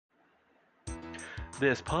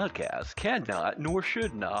This podcast cannot nor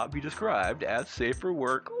should not be described as safe for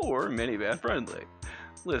work or minivan friendly.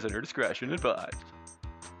 Listener discretion advised.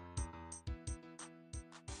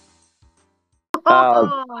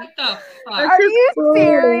 What the fuck? Are you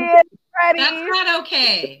serious, Freddie? That's not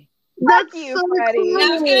okay. Fuck you, Freddie. I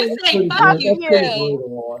was gonna say, fuck you, Freddie.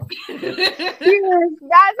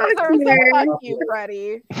 That deserves a fuck you,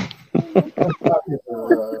 Freddie.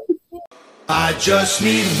 I just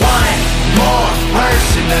need one more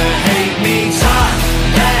person to hate me time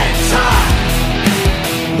and time.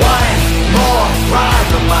 One more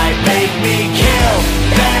rival might make me kill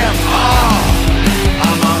them all.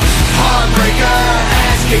 I'm a heartbreaker,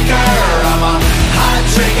 ass kicker. I'm a hot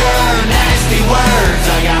trigger, nasty words.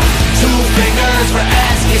 I got 2 fingers for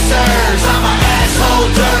ass kissers. I'm an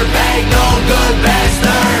asshole dirtbag, no good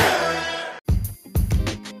bastard.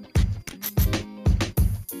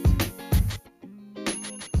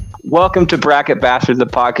 Welcome to Bracket Bastards, the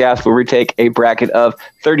podcast where we take a bracket of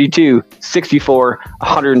 32, 64,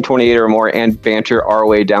 128 or more and banter our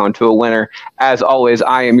way down to a winner. As always,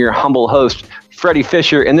 I am your humble host, Freddie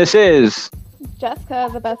Fisher, and this is... Jessica,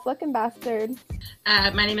 the best looking bastard.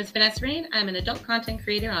 My name is Vanessa Rain. I'm an adult content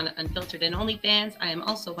creator on Unfiltered and OnlyFans. I am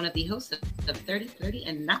also one of the hosts of 30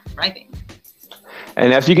 and Not Thriving.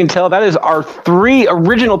 And as you can tell, that is our 3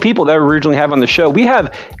 original people that we originally have on the show. We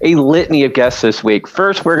have a litany of guests this week.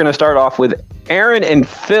 First, we're going to start off with Aaron and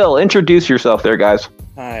Phil. Introduce yourself there, guys.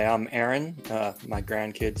 Hi, I'm Aaron. My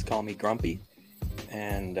grandkids call me Grumpy,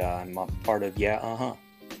 and I'm a part of Yeah, Uh-huh.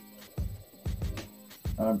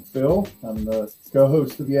 I'm Phil. I'm the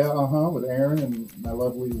co-host of Yeah, Uh-huh with Aaron and my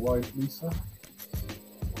lovely wife, Lisa.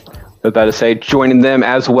 I was about to say, joining them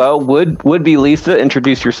as well would be Lisa.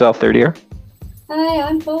 Introduce yourself there, dear. Hi,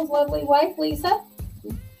 I'm Phil's lovely wife, Lisa.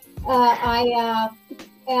 I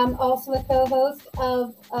am also a co-host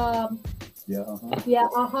of Yeah,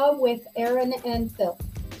 Uh-huh with Aaron and Phil.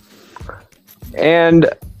 And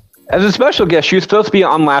as a special guest, she was supposed to be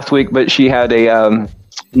on last week, but she had a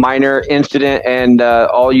minor incident, and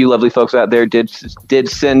all you lovely folks out there did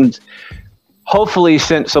hopefully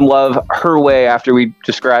sent some love her way after we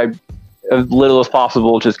described as little as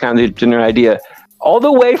possible, just kind of the general idea. All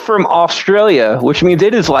the way from Australia, which means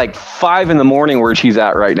it is like 5 a.m. where she's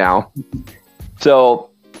at right now.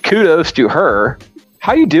 So kudos to her.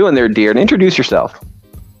 How you doing there, dear? And introduce yourself.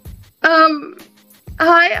 Hi,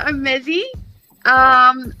 I'm Metzi.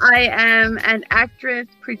 I am an actress,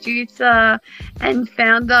 producer, and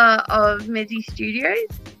founder of Metzi Studios.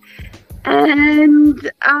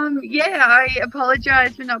 And I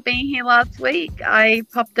apologize for not being here last week. I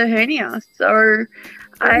popped a hernia, so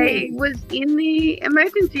I was in the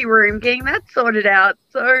emergency room getting that sorted out.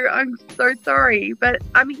 So I'm so sorry, but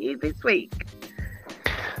I'm here this week.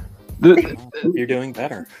 You're doing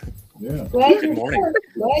better. Yeah. Good morning.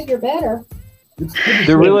 Glad you're better.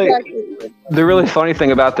 The really funny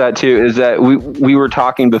thing about that too is that we were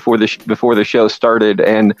talking before the show started,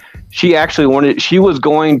 and she was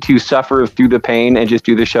going to suffer through the pain and just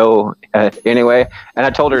do the show anyway. And I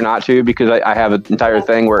told her not to, because I have an entire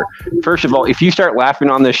thing where, first of all, if you start laughing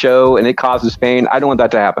on the show and it causes pain, I don't want that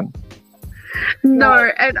to happen. No,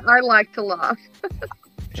 and I like to laugh.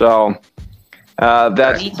 So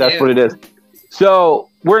that's what it is. So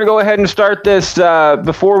we're going to go ahead and start this.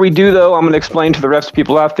 Before we do, though, I'm going to explain to the rest of the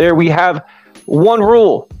people out there, we have one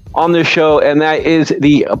rule on this show, and that is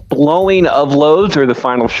the blowing of loads, or the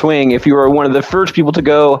final swing. If you are one of the first people to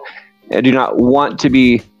go and do not want to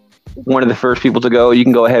be one of the first people to go, you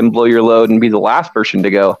can go ahead and blow your load and be the last person to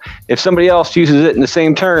go. If somebody else uses it in the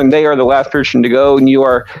same turn, they are the last person to go, and you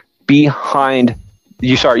are you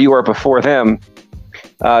are before them.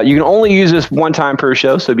 You can only use this one time per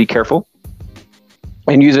show, so be careful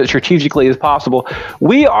and use it strategically as possible.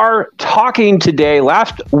 We are talking today.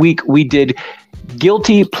 Last week we did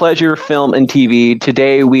guilty pleasure film and TV.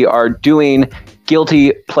 Today we are doing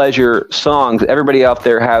guilty pleasure songs. Everybody out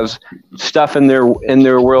there has stuff in their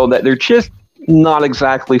world that they're just not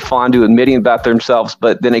exactly fond to admitting about themselves,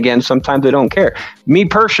 but then again, sometimes they don't care. Me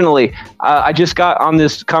personally, I just got on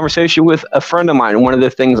this conversation with a friend of mine. One of the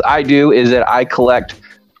things I do is that I collect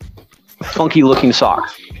funky looking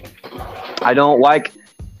socks. I don't like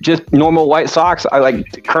just normal white socks.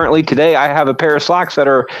 Currently today, I have a pair of socks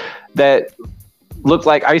that look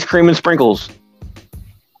like ice cream and sprinkles.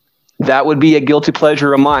 That would be a guilty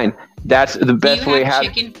pleasure of mine. That's the best way to have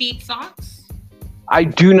chicken feet socks? I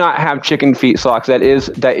do not have chicken feet socks. That is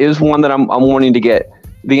one that I'm wanting to get.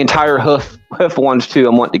 The entire hoof ones too.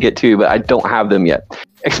 I'm wanting to get too, but I don't have them yet.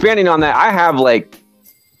 Expanding on that, I have like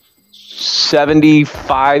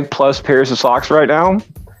 75 plus pairs of socks right now.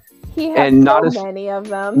 He has And many of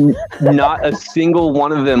them. not a single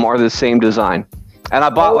one of them are the same design. And I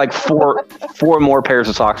bought like four more pairs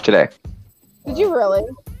of socks today. Did you really?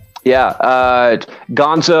 Yeah,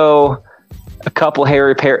 Gonzo, a couple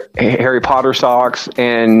Harry Potter socks,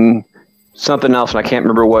 and something else, and I can't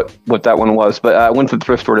remember what that one was. But I went to the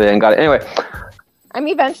thrift store today and got it. Anyway, I'm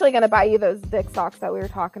eventually going to buy you those dick socks that we were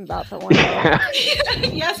talking about for one day.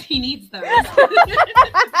 Yes, he needs those.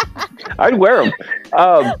 I'd wear them.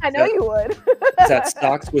 I know you would. Is that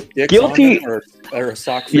socks with dicks Guilty. on them or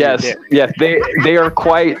socks with your Yes, dick? yes, they are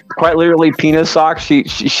quite literally penis socks.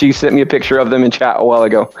 She sent me a picture of them in chat a while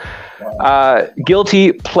ago.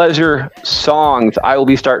 Guilty pleasure songs. I will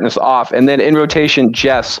be starting us off, and then in rotation,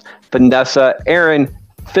 Jess, Vanessa, Aaron,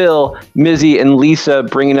 Phil, Mizzy, and Lisa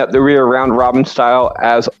bringing up the rear round robin style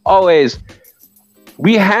as always.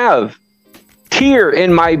 We have Tear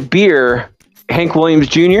in My Beer, Hank Williams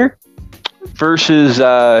Jr. versus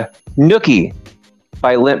Nookie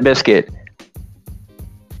by Limp Bizkit.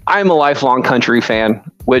 I'm a lifelong country fan,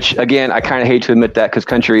 which again, I kind of hate to admit that because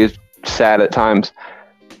country is sad at times.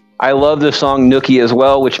 I love the song Nookie as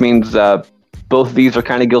well, which means both of these are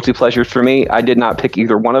kind of guilty pleasures for me. I did not pick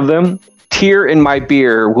either one of them. Tear in My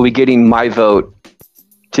Beer will be getting my vote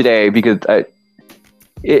today because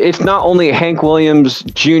it's not only Hank Williams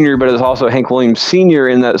Jr., but it's also Hank Williams Sr.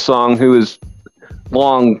 in that song, who is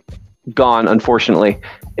long gone, unfortunately.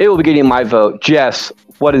 It will be getting my vote. Jess,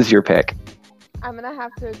 what is your pick? I'm going to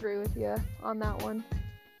have to agree with you on that one.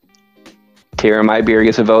 Tear in My Beer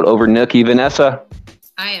gets a vote over Nookie. Vanessa?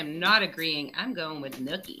 I am not agreeing. I'm going with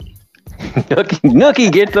Nookie.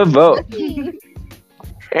 Nookie gets a vote.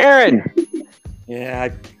 Aaron? Yeah,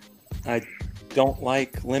 I don't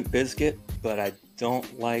like Limp Bizkit, but I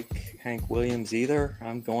don't like Hank Williams either.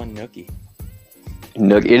 I'm going Nookie.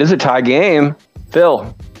 It is a tie game.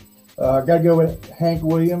 Phil? I got to go with Hank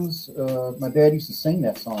Williams. My dad used to sing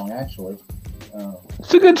that song, actually.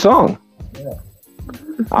 It's a good song. Yeah.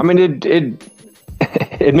 I mean, it'd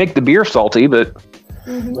make the beer salty, but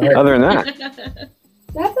other than that.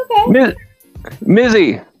 That's okay.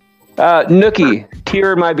 Mizzy, Nookie,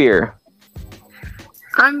 Tear in My Beer.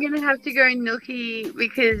 I'm going to have to go Nookie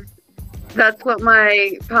because that's what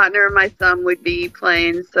my partner and my son would be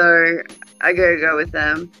playing, so I gotta go with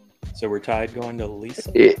them. So we're tied going to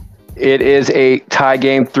Lisa? It is a tie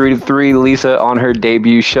game, 3-3. Lisa on her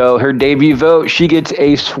debut show. Her debut vote, she gets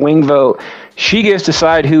a swing vote. She gets to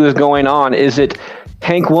decide who is going on. Is it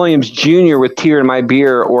Hank Williams Jr. with Tear in My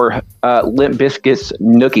Beer or Limp Bizkit's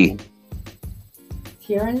Nookie?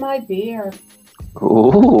 Tear in My Beer.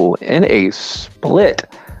 Ooh, and a split.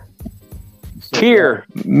 Tear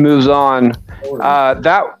moves on.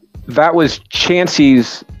 That was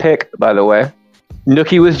Chancey's pick, by the way.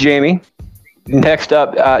 Nookie was Jamie. Next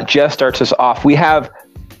up, Jess starts us off. We have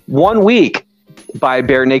 1 Week by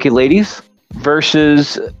Bare Naked Ladies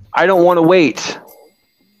versus I Don't Want to Wait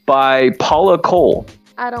by Paula Cole.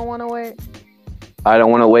 I Don't Want to Wait. I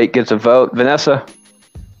Don't Want to Wait gets a vote. Vanessa?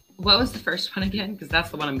 What was the first one again? Because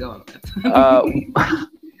that's the one I'm going with.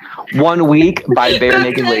 1 Week by Bare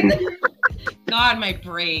Naked Ladies. God, my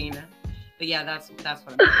brain. But yeah, that's what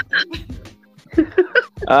I'm going with.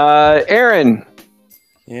 Aaron?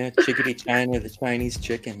 Yeah, Chickadee China, the Chinese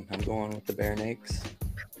chicken. I'm going with the Bare Nakes.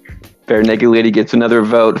 Bare Naked Lady gets another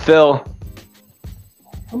vote. Phil?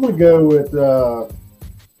 I'm going to go with I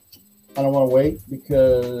Don't Want to Wait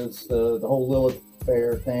because the whole Lilith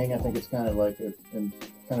Fair thing, I think it's kind of like kind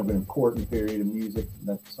of an important period of music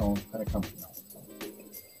that the song kind of comes from.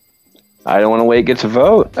 I Don't Want to Wait gets a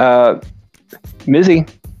vote. Mizzy?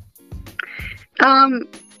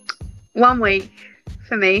 1 week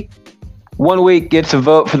for me. 1 Week gets a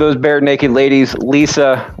vote for those Bare Naked Ladies.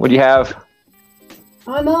 Lisa, what do you have?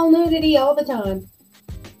 I'm all nudity all the time.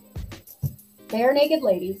 Bare Naked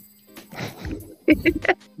Ladies.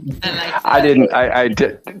 I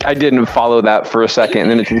didn't follow that for a second,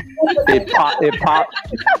 and then it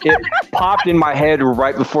popped in my head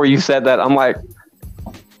right before you said that. I'm like,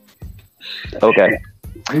 okay.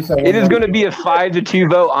 It is going to be a 5-2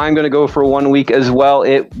 vote. I'm going to go for 1 week as well.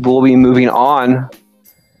 It will be moving on.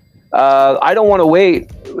 I Don't Want to Wait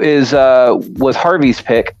was Harvey's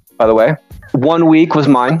pick, by the way. 1 week was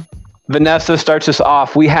mine. Vanessa starts us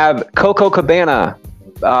off. We have Coco Cabana,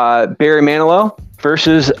 Barry Manilow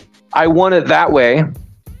versus I Want It That Way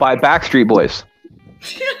by Backstreet Boys.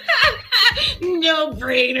 No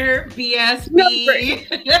brainer, BSB. No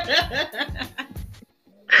brainer.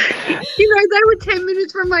 You know, they were 10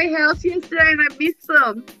 minutes from my house yesterday and I missed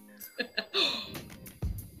them.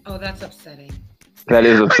 Oh, that's upsetting. That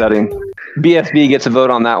is upsetting. BSB gets a vote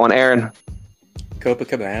on that one. Aaron.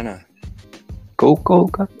 Copacabana. Coco.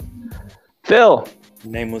 Phil. Her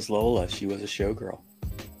name was Lola. She was a showgirl.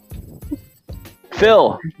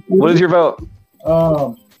 Phil, what is your vote?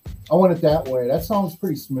 I Want It That Way. That song's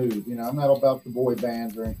pretty smooth. You know, I'm not about the boy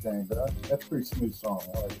bands or anything, but that's a pretty smooth song.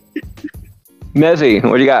 I like it. Mezzi,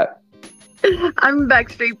 what do you got? I'm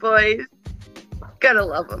Backstreet Boys. Gotta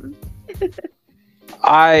love them.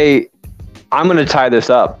 I'm going to tie this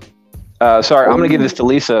up. Sorry, I'm going to give this to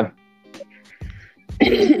Lisa.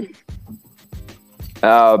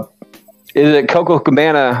 Is it Coco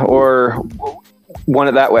Cabana or Want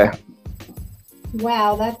It That Way?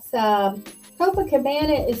 Wow, that's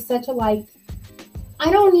Copacabana is such a I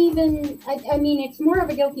mean, it's more of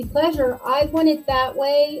a guilty pleasure. I Want It That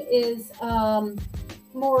Way is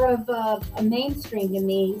more of a mainstream to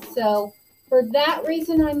me. So for that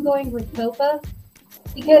reason, I'm going with Copa,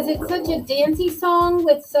 because it's such a dancey song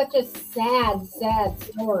with such a sad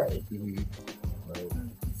story.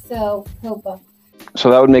 So Copa. So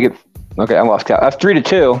that would make it, okay, I lost count. That's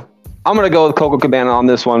 3-2. I'm going to go with Coco Cabana on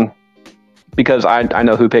this one because I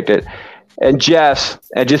know who picked it. And Jess,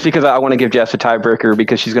 and just because I want to give Jess a tiebreaker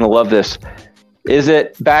because she's going to love this, is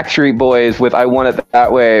it Backstreet Boys with I Want It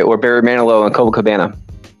That Way or Barry Manilow and Coco Cabana?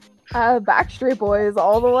 Backstreet Boys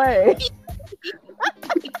all the way.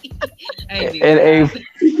 In a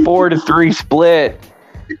 4-3 split,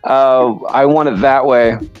 I Want It That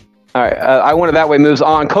Way. All right, I Want It That Way moves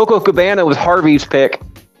on. Coco Cabana was Harvey's pick,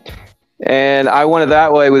 and I Want It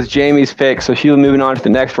That Way was Jamie's pick, so she was moving on to the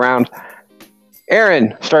next round.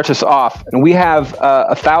 Aaron starts us off, and we have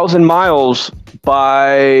 1,000 Miles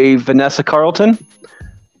by Vanessa Carlton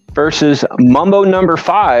versus Mambo No.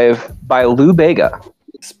 5 by Lou Bega.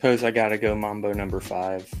 Suppose I gotta go Mambo No.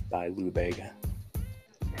 5 by Lou Bega.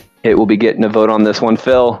 It will be getting a vote on this one,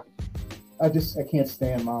 Phil. I can't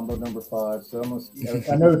stand Mambo No. 5, so I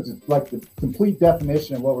know it's like the complete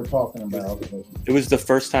definition of what we're talking about. It was the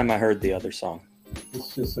first time I heard the other song.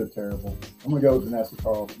 It's just so terrible. I'm gonna go with Vanessa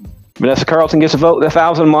Carlton. Vanessa Carlton gets a vote.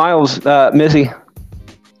 1,000 Miles, Missy.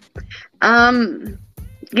 Yeah,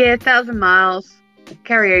 1,000 Miles.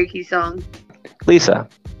 Karaoke song. Lisa.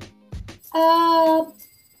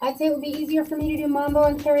 I'd say it would be easier for me to do Mambo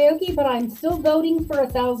and karaoke, but I'm still voting for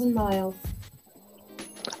 1,000 Miles.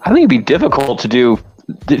 I think it'd be difficult to do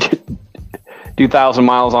 1,000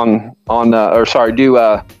 Miles do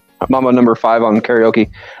Mambo No. 5 on karaoke.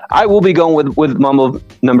 I will be going with Mambo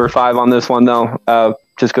No. 5 on this one, though,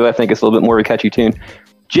 just because I think it's a little bit more of a catchy tune.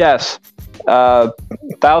 Jess,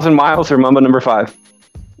 1,000 Miles or Mambo No. 5?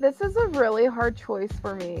 This is a really hard choice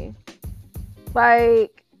for me.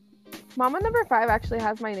 Like, Mambo No. 5 actually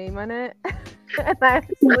has my name on it, and I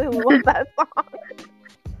actually love that song.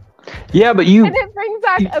 Yeah, but and it brings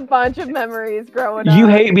back a bunch of memories growing up. You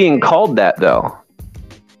hate being called that, though.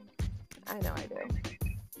 I know I do.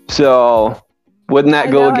 So, wouldn't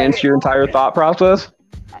that go against your entire thought process?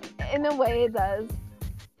 In a way, it does,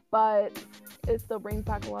 but it still brings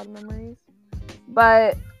back a lot of memories.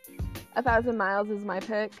 But 1,000 Miles is my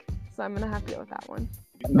pick, so I'm gonna have to go with that one.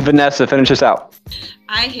 Vanessa, finish us out.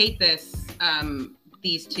 I hate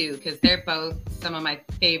these two, because they're both some of my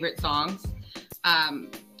favorite songs.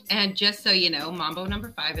 And just so you know, Mambo No.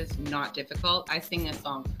 5 is not difficult. I sing this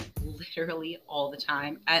song literally all the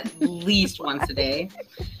time, at least once a day.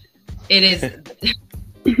 It is,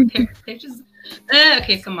 they're just,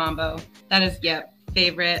 okay, so Mambo. That is,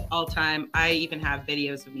 favorite all time. I even have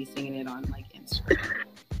videos of me singing it on Instagram.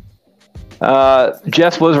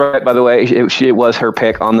 Jess was right, by the way. It was her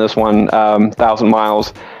pick on this one, 1,000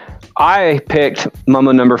 Miles. I picked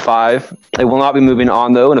Mambo No. 5. It will not be moving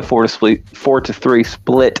on, though, in a 4-3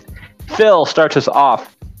 split. Phil starts us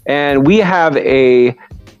off, and we have a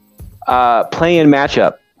play-in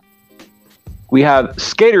matchup. We have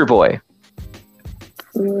Skater Boy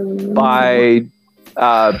by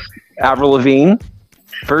Avril Lavigne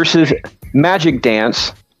versus Magic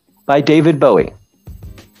Dance by David Bowie.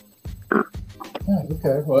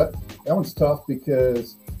 Okay, well, that one's tough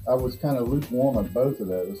because I was kind of lukewarm on both of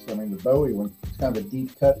those. I mean, the Bowie one is kind of a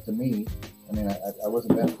deep cut to me. I mean, I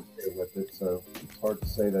wasn't that familiar with it, so it's hard to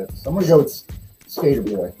say that. So I'm going to go with Skater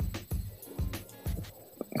Boy.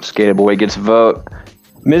 Skater Boy gets a vote.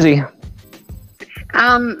 Mizzy.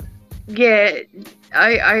 Yeah,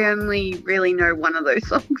 I only really know one of those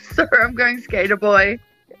songs, so I'm going Skater Boy.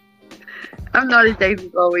 I'm not a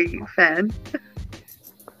David Bowie fan.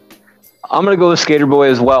 I'm going to go with Skater Boy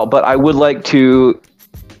as well, but I would like to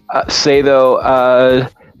say, though,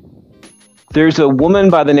 there's a woman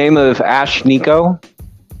by the name of Ash Nico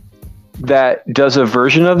that does a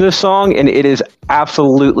version of this song, and it is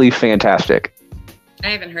absolutely fantastic. I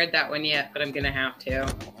haven't heard that one yet, but I'm going to have to.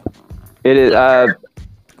 It is,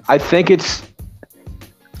 I think it's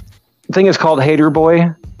think it's called Hater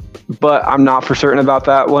Boy, but I'm not for certain about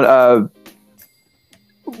that one.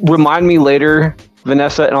 Remind me later,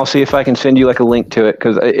 Vanessa, and I'll see if I can send you like a link to it,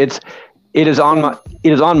 because it is on my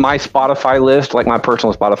Spotify list, like my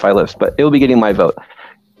personal Spotify list, but it'll be getting my vote.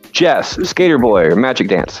 Jess, Skater Boy or Magic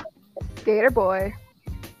Dance? Skater Boy.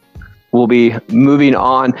 We'll be moving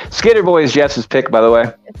on. Skater Boy is Jess's pick, by the way.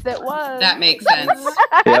 Yes, it was. That makes sense.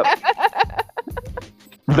 Yep.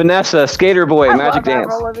 Vanessa, Skater Boy, I Magic love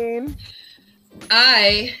Dance. Avril Lavigne.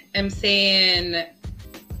 I am saying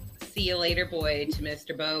see you later, boy, to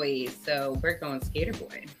Mr. Bowie. So we're going Skater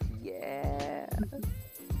Boy. Yeah.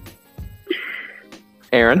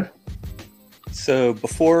 Aaron? So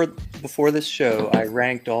before this show, I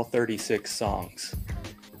ranked all 36 songs,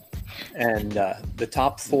 and the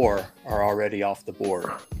top 4 are already off the board.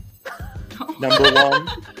 Number 1,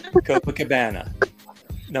 Copacabana.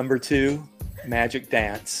 Number 2, Magic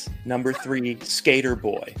Dance. Number 3, Skater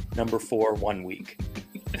Boy. Number 4, 1 Week.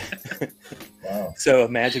 Wow. So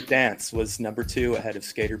Magic Dance was number 2 ahead of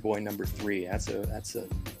Skater Boy number 3. That's a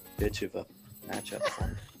bitch of a matchup for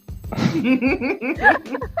me.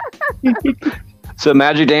 So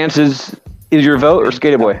Magic Dance is your vote, or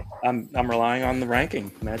Skater Boy? I'm relying on the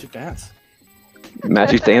ranking. Magic Dance.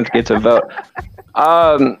 Magic Dance gets a vote.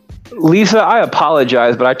 Lisa, I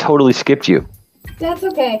apologize, but I totally skipped you. That's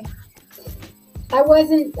okay. I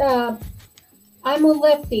wasn't. I'm a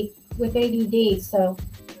lefty with ADD, so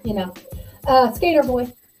you know. Skater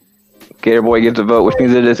Boy. Skater Boy gets a vote, which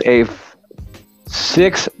means it is a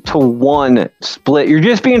 6-1 split. You're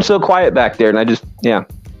just being so quiet back there, and I just, yeah.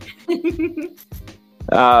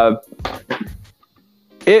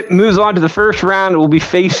 It moves on to the first round. We'll be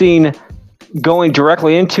facing, going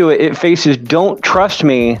directly into it, it faces Don't Trust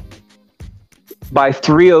Me by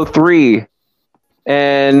 303.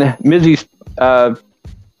 And Mizzy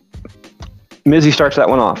starts that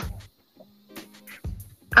one off.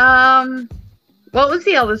 What was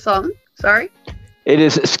the other song? Sorry. It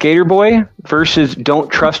is Skater Boy versus Don't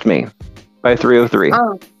Trust Me by 303.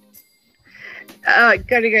 Oh.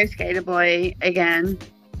 Gotta go Skater Boy again.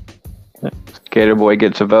 Skater Boy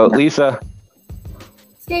gets a vote. Lisa?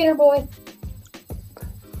 Skater Boy.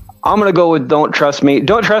 I'm going to go with Don't Trust Me.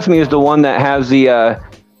 Don't Trust Me is the one that has the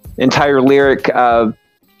entire lyric. I'm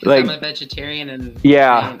a vegetarian and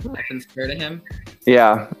yeah, nothing's fair to him.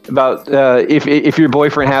 Yeah, about if your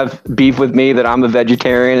boyfriend has beef with me that I'm a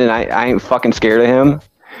vegetarian and I ain't fucking scared of him,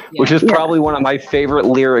 which is probably one of my favorite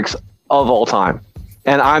lyrics of all time.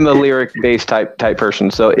 And I'm a lyric-based type person,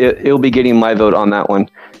 so it'll be getting my vote on that one.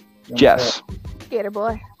 Jess. Skater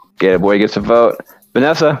Boy. Skater Boy gets a vote.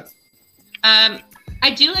 Vanessa. I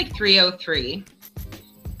do like 303,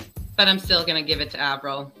 but I'm still gonna give it to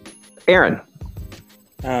Avril. Aaron.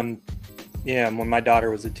 Yeah, when my daughter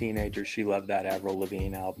was a teenager, she loved that Avril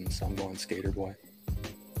Lavigne album, so I'm going Skater Boy.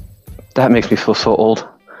 That makes me feel so old.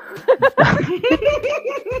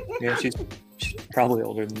 Yeah, she's probably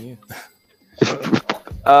older than you.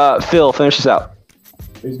 Phil, finish this out.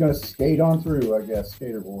 He's going to skate on through, I guess,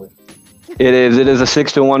 Skater Boy. It is a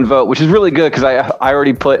 6-1 vote, which is really good because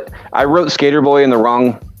I wrote Skater Boy in the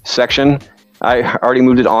wrong section. I already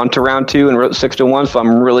moved it on to round 2 and wrote 6-1, so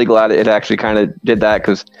I'm really glad it actually kind of did that,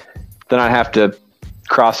 because then I have to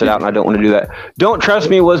cross it out, and I don't want to do that. Don't Trust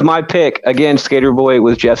Me was my pick. Again, Skater Boy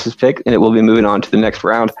was Jess's pick, and it will be moving on to the next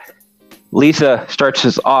round. Lisa starts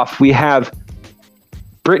us off. We have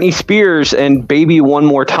Britney Spears and Baby One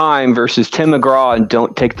More Time versus Tim McGraw and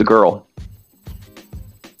Don't Take the Girl.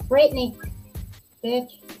 Brittany.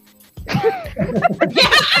 Bitch.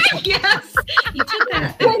 Yes, you did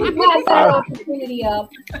that. Couldn't pass that opportunity up.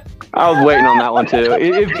 I was waiting on that one too.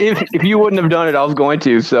 If you wouldn't have done it, I was going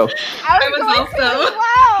to. So I was also.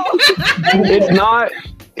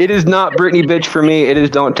 It is not Britney Bitch for me. It is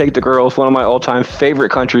Don't Take the Girl. It's one of my all-time favorite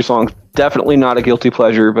country songs. Definitely not a guilty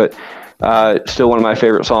pleasure, but still one of my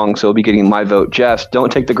favorite songs. So it'll be getting my vote. Jess,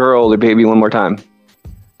 Don't Take the Girl or Baby One More Time.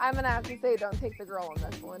 I'm gonna have to say Don't Take the Girl on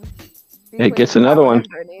this one. It gets another one.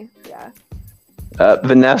 Brittany. Yeah.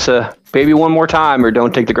 Vanessa, Baby One More Time or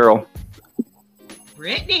Don't Take the Girl.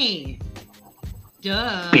 Brittany.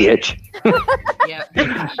 Duh. Bitch. Yeah.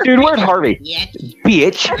 Dude, where's Harvey?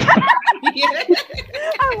 Bitch.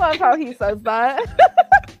 I love how he says that.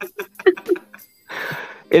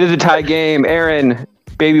 It is a tie game. Aaron,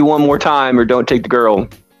 Baby One More Time or Don't Take the Girl.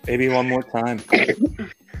 Baby One More Time.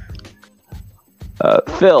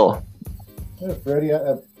 Phil. Yeah, Freddie,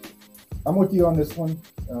 I'm with you on this one.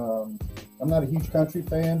 I'm not a huge country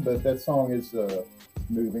fan, but that song is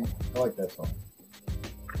moving. I like that song.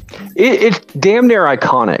 It's damn near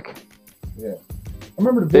iconic. Yeah.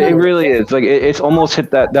 remember the It video. really is. Like it's almost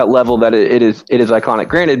hit that level that it is iconic.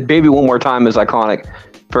 Granted, Baby One More Time is iconic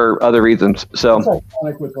for other reasons. So It's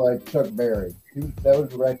iconic with like Chuck Berry. That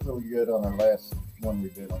was really good on our last one we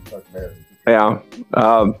did on Chuck Berry. yeah,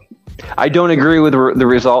 I don't agree with the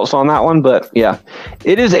results on that one, but yeah,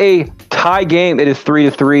 it is a tie game. It is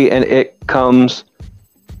 3-3, and it comes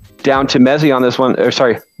down to Mizzy on this one. Or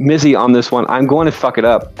sorry, Mizzy on this one. I'm going to fuck it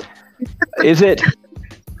up. Is it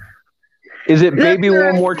Baby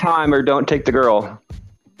One More Time or Don't Take the Girl?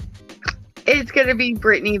 It's gonna be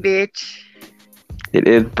Britney, bitch. It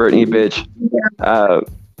is Britney, bitch.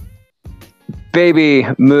 Baby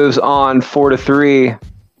moves on 4-3.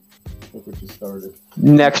 Look what you started.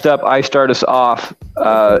 Next up, I start us off,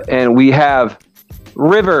 and we have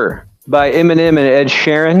River by Eminem and Ed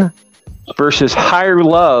Sheeran versus Higher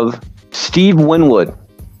Love, Steve Winwood.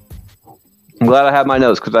 I'm glad I have my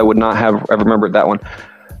notes because I would not have ever remembered that one.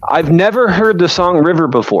 I've never heard the song River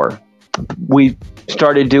before. We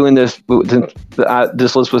started doing this since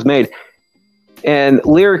this list was made. And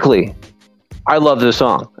lyrically, I love this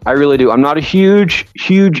song. I really do. I'm not a huge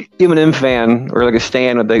Eminem fan, or like a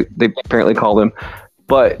stan, what they apparently call him.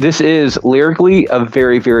 But this is lyrically a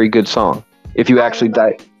very, very good song. If you actually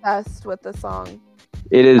die. Obsessed with the song.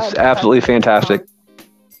 It is absolutely fantastic.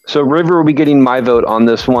 So River will be getting my vote on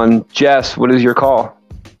this one. Jess, what is your call?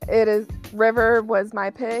 It is River was my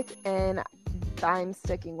pick, and I'm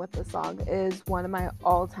sticking with the song. It is one of my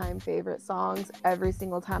all-time favorite songs. Every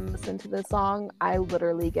single time I listen to this song, I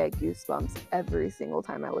literally get goosebumps every single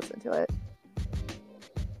time I listen to it.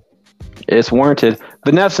 It's warranted.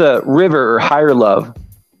 Vanessa, River or Higher Love?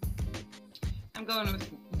 I'm going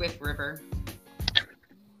with River.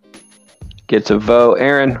 Gets a vote.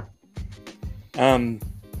 Aaron?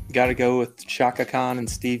 Got to go with Chaka Khan and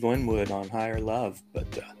Steve Winwood on Higher Love, but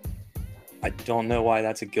I don't know why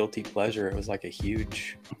that's a guilty pleasure. It was like a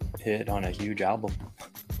huge hit on a huge album.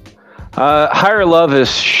 Higher Love is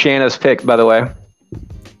Shanna's pick, by the way.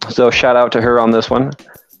 So shout out to her on this one.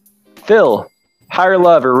 Phil, Higher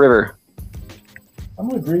Love or River? I'm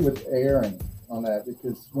going to agree with Aaron on that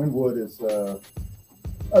because Winwood is,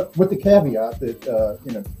 with the caveat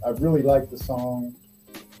that, I really like the song,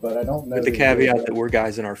 but I don't know. With the caveat that we're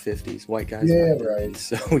guys in our 50s, white guys. Yeah, in our 50s, right.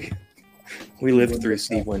 So we lived through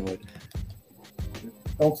Steve Winwood.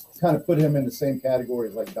 Don't kind of put him in the same category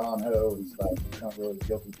as like Don Ho and stuff. It's not really a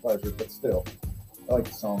guilty pleasure, but still, I like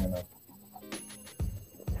the song enough.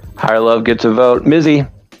 Higher Love gets a vote. Mizzy?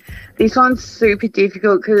 This one's super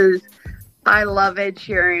difficult because I love Ed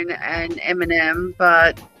Sheeran and Eminem,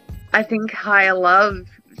 but I think Higher Love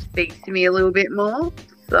speaks to me a little bit more.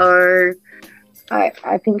 So I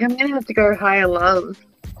think I'm going to have to go Higher Love.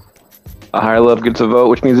 Higher Love gets a vote,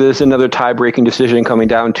 which means this is another tie-breaking decision coming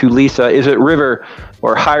down to Lisa. Is it River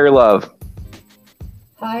or Higher Love?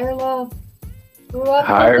 Higher Love. Grew up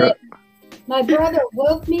Higher. with it. My brother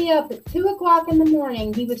woke me up at 2 o'clock in the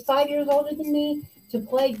morning. He was 5 years older than me to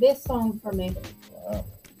play this song for me. Wow.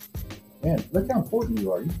 Man, look how important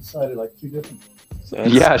you are. You decided like two different. So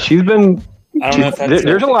Yeah, she's been... I don't know if that's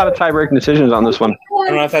There's a lot of tie-breaking decisions on this one. I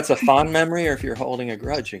don't know if that's a fond memory or if you're holding a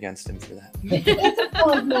grudge against him for that. It's a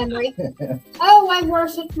fond memory. Oh, I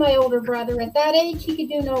worshipped my older brother. At that age, he could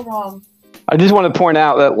do no wrong. I just want to point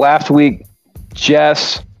out that last week,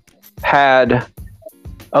 Jess had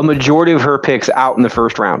a majority of her picks out in the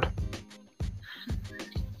first round.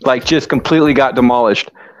 Like, just completely got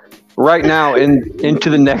demolished. Right now, into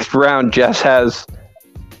the next round, Jess has,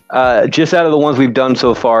 just out of the ones we've done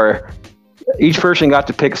so far, each person got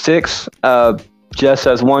to pick 6. Jess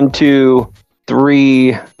has 1, 2,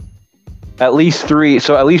 3, at least 3.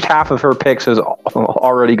 So at least half of her picks has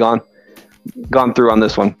already gone through on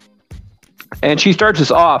this one. And she starts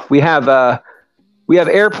us off. We have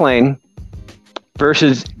Airplane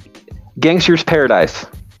versus Gangster's Paradise.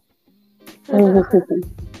 Well,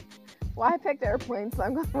 I picked Airplane, so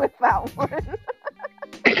I'm going with that one.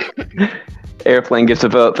 Airplane gets a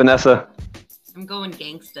vote. Vanessa? I'm going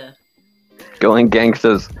Gangsta. Going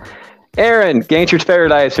Gangstas. Aaron, Gangster's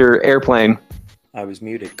Paradise or Airplane? I was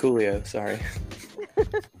muted. Coolio, sorry.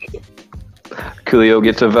 Coolio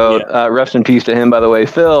gets a vote. Yeah. Rest in peace to him, by the way.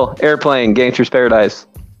 Phil, Airplane, Gangster's Paradise.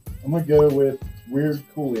 I'm going to go with Weird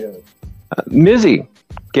Coolio. Mizzy,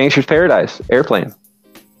 Gangster's Paradise, Airplane.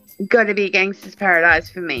 Got to be Gangster's Paradise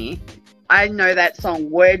for me. I know that song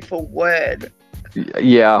word for word.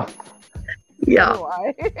 Yeah. Yeah.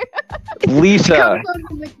 Why? Lisa. Comes on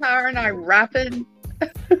in the car and I rap it.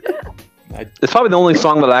 It's probably the only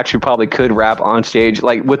song that I actually probably could rap on stage,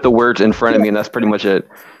 like with the words in front of me, and that's pretty much it.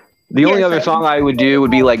 The only other song I would do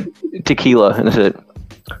would be like Tequila, and that's it.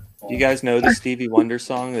 Do you guys know the Stevie Wonder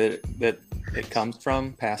song that it comes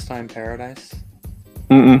from, Pastime Paradise.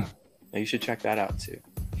 Mm-mm. You should check that out too.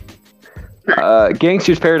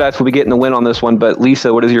 Gangster's Paradise will be getting the win on this one, but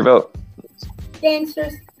Lisa, what is your vote?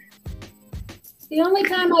 Gangsters. The only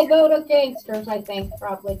time I vote are Gangsters, I think,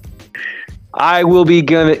 probably. I will be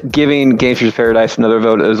giving Gangster's Paradise another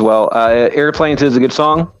vote as well. Airplanes is a good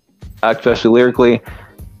song, especially lyrically.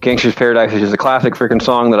 Gangster's Paradise is just a classic freaking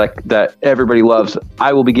song that everybody loves.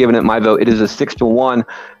 I will be giving it my vote. It is a 6-1.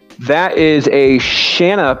 That is a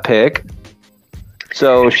Shanna pick.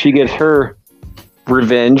 So she gets her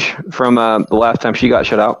revenge from the last time she got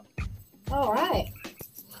shut out. All right.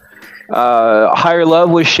 Higher Love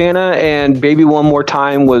was Shanna, and Baby One More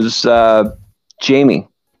Time was Jamie.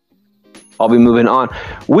 I'll be moving on.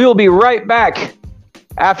 We will be right back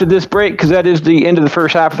after this break because that is the end of the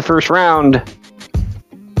first half of the first round.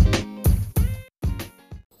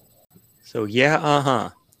 So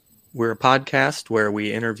we're a podcast where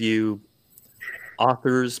we interview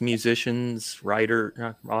authors, musicians,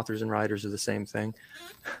 authors and writers are the same thing.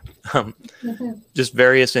 Just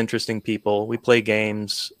various interesting people. We play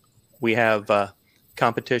games. We have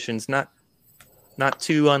competitions, not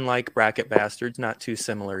too unlike Bracket Bastards, not too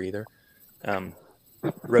similar either.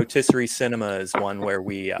 Rotisserie Cinema is one where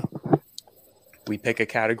we pick a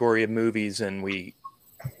category of movies and we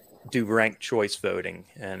do ranked choice voting,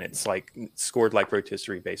 and it's scored like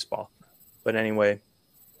rotisserie baseball. But anyway,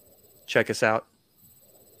 check us out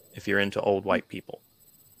if you're into old white people.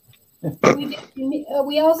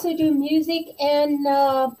 We also do music and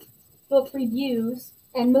book reviews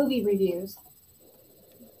and movie reviews.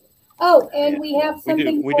 Oh, and we have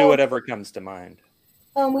something. We do whatever comes to mind.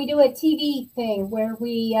 We do a TV thing where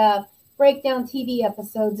we break down TV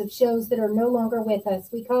episodes of shows that are no longer with us.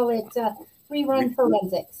 We call it Rerun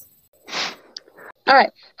Forensics. All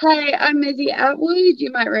right. Hi, I'm Metzi Atwood.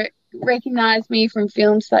 You might recognize me from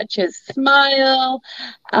films such as Smile,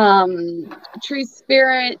 True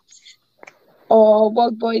Spirits, or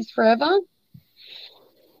Wild Boys Forever.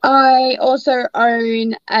 I also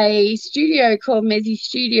own a studio called Metzi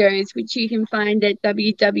Studios, which you can find at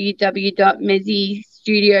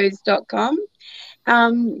www.mezistudios.com.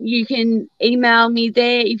 You can email me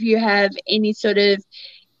there if you have any sort of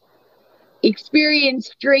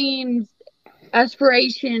experience, dreams,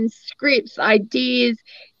 aspirations, scripts, ideas,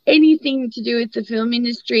 anything to do with the film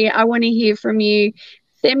industry. I want to hear from you.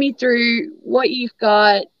 Send me through what you've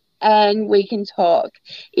got and we can talk.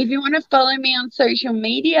 If you want to follow me on social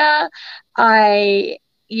media,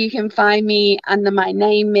 you can find me under my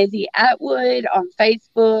name, Metzi Atwood, on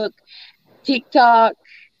Facebook, TikTok,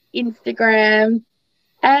 Instagram,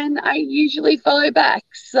 and I usually follow back.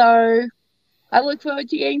 So I look forward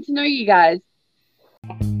to getting to know you guys.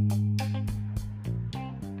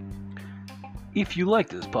 If you like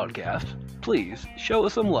this podcast, please show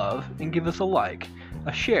us some love and give us a like,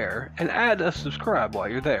 a share, and add a subscribe while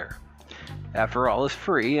you're there. After all, it's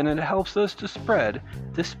free and it helps us to spread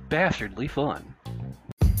this bastardly fun.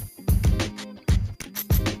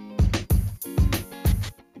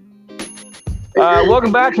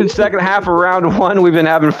 Welcome back to the second half of round one. We've been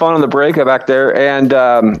having fun on the break back there, and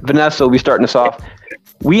Vanessa will be starting us off.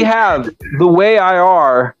 We have The Way I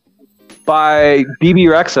Are by BB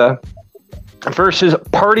Rexa versus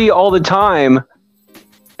Party All the Time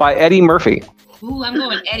by Eddie Murphy. Ooh, I'm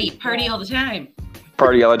going Eddie. Party all the time.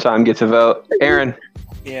 Party All the Time gets a vote. Aaron.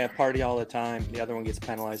 Yeah, Party All the Time. The other one gets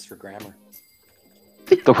penalized for grammar.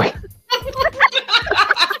 The way.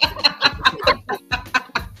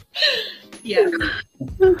 Yeah.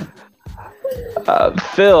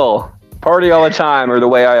 Phil. Party All the Time or The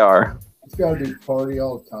Way I Are? It's got to be Party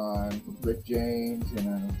All the Time. Rick James,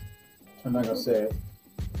 I'm not going to say it.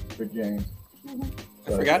 Rick James.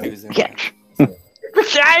 I forgot he was in there. Rick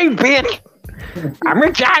James, bitch! I'm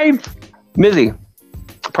Rick James! Mizzy.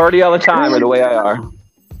 Party All the Time or The Way I Are?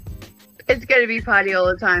 It's going to be Party All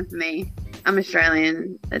the Time for me. I'm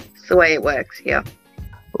Australian. That's the way it works here.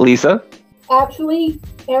 Lisa? Actually,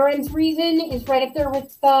 Aaron's reason is right up there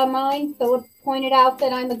with mine. Philip pointed out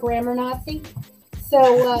that I'm a grammar Nazi.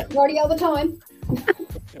 So, Party All the Time.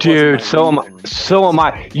 Dude, so am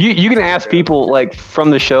I. You can ask people like from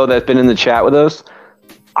the show that's been in the chat with us.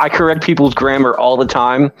 I correct people's grammar all the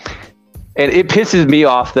time. And it pisses me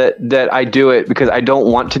off that I do it because I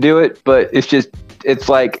don't want to do it, but it's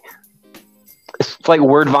like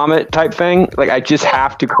word vomit type thing. Like I just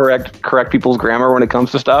have to correct people's grammar when it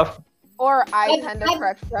comes to stuff. Or I tend to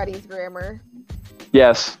correct Freddie's grammar.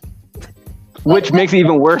 Yes. Which makes it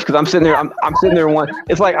even worse because I'm sitting there. I'm sitting there.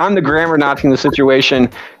 It's like I'm the grammar Nazi in the situation,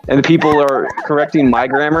 and the people are correcting my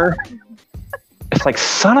grammar. It's like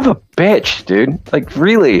son of a bitch, dude. Like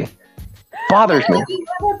really. bothers me. Have you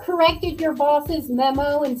ever corrected your boss's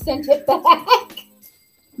memo and sent it back?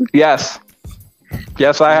 Yes.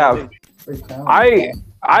 Yes, I have. Pretty talented.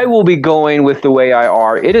 I will be going with The Way I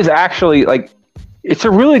Are. It is actually it's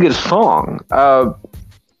a really good song.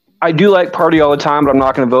 I do like Party All the Time, but I'm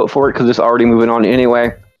not going to vote for it because it's already moving on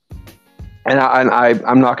anyway. And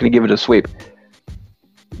I'm not going to give it a sweep.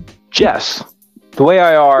 Jess, The Way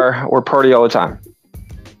I Are or Party All the Time?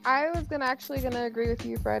 I was actually gonna agree with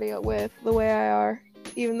you, Freddie, with The Way I Are,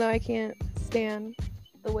 even though I can't stand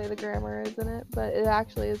the way the grammar is in it, but it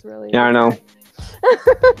actually is really. Yeah, I know.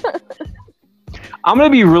 I'm gonna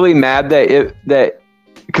be really mad that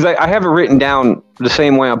because I have it written down the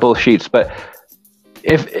same way on both sheets, but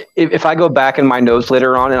if I go back in my notes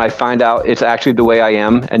later on and I find out it's actually The Way I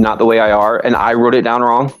Am and not The Way I Are, and I wrote it down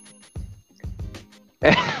wrong.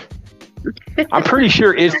 I'm pretty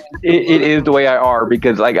sure it is The Way I Are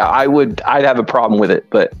because I'd have a problem with it,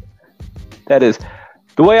 but that is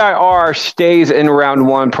The Way I Are stays in round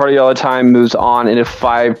one. Party All the Time moves on in a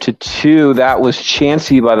 5-2. That was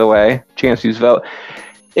Chancey, by the way. Chancey's vote.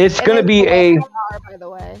 It's going to be by the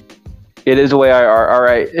way. It is The Way I Are. All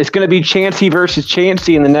right. It's going to be Chancey versus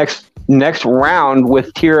Chancey in the next round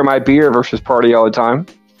with Tear in My Beer versus Party All the Time.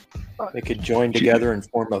 They could join together and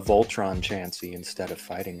form a Voltron Chancey instead of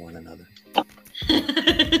fighting one another.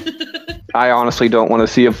 I honestly don't want to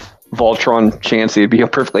see a Voltron Chancey, to be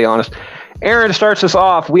perfectly honest. Aaron starts us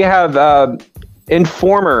off. We have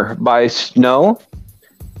Informer by Snow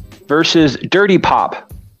versus Dirty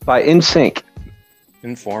Pop by NSYNC.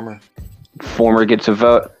 Informer. Informer gets a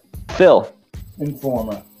vote. Phil.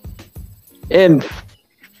 Informer.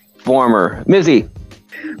 Informer. Mizzy.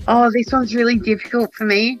 Oh, this one's really difficult for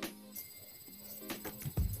me.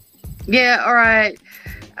 Yeah, all right.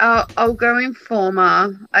 I'll go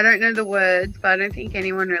Informer. I don't know the words, but I don't think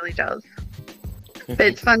anyone really does. But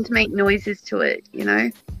it's fun to make noises to it, you know?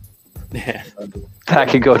 Yeah. That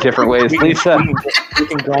could go different ways. Lisa. We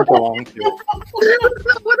can jump along to it. That's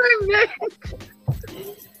not what I meant.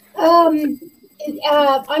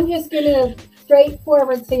 I'm just going to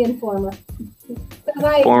straightforward say Informer. Because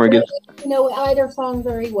I know either song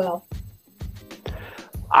very well.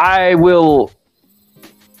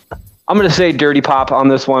 I'm going to say Dirty Pop on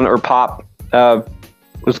this one, or Pop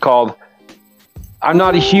was called. I'm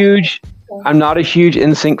not a huge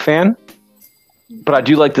NSYNC fan, but I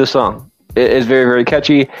do like this song. It is very, very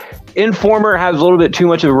catchy. Informer has a little bit too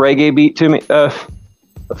much of a reggae beat to me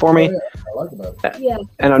for me. Oh, yeah. I like that. Yeah.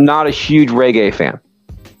 And I'm not a huge reggae fan.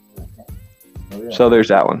 Oh, yeah. So there's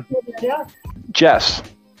that one. Yeah. Jess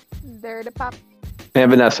Dirty Pop. and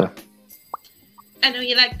Vanessa. I know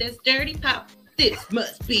you like this dirty pop. This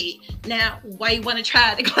must be now why you want to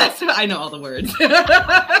try the class. I know all the words.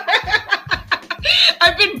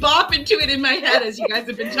 I've been bopping to it in my head as you guys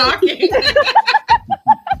have been talking.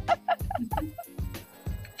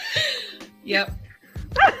 Yep.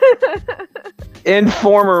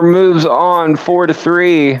 Informer moves on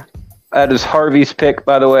 4-3. That is Harvey's pick,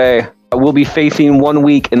 by the way. We'll be facing 1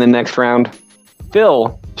 week in the next round.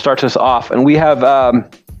 Phil starts us off, and we have a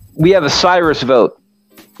Cyrus vote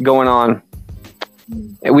going on.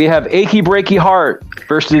 And we have Achy Breaky Heart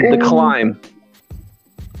versus The Climb.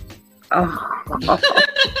 Oh.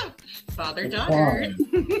 Father-daughter.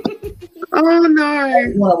 Oh,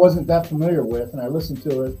 no. One I wasn't that familiar with, and I listened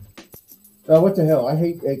to it. What the hell? I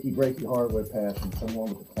hate Achy Breaky Heart with passion. Someone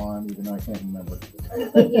with The Climb, even though I can't remember.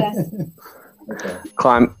 Yes. Okay.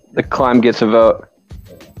 The Climb gets a vote.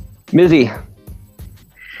 Mizzy.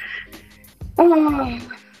 Oh.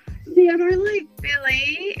 See, I don't like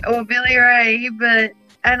Billy or Billy Ray,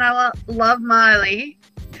 and I love Miley,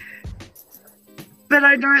 but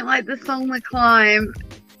I don't like the song "The Climb."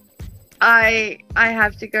 I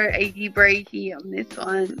have to go Achy Breaky on this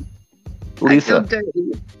one. Lisa. I feel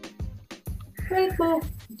dirty.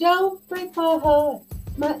 Don't break my heart,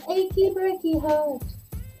 my achy breaky heart.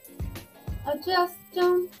 I just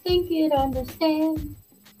don't think it understands.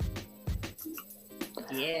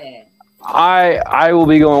 Yeah. I will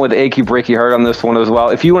be going with Achy Breaky Heart on this one as well.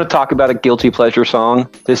 If you want to talk about a guilty pleasure song,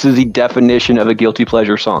 this is the definition of a guilty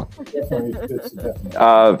pleasure song. Definitely.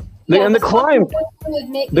 And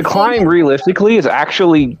the climb realistically is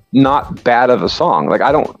actually not bad of a song. Like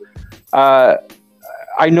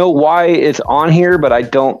I know why it's on here, but I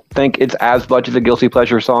don't think it's as much of a guilty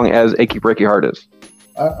pleasure song as Achy Breaky Heart is.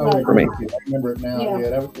 I would For me. agree with you. I remember it now. Yeah. Yeah,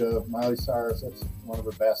 that was Miley Cyrus. That's one of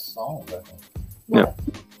her best songs, I think. Yeah.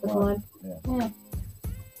 Wow. Yeah.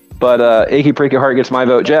 But Achy Breaky Heart gets my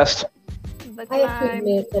vote. Jess. The I have to Climb.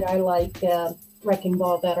 admit that I like Wrecking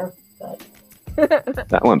Ball better, but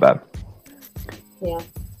That went bad. yeah.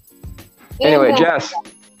 Anyway, And, Jess.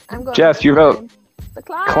 I'm going Jess, with your vote. The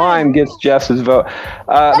Climb. Climb gets Jess's vote.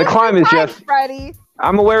 The Climb is Jess. Freddie.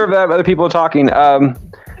 I'm aware of that. Other people are talking.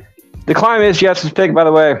 The Climb is Jess's pick, by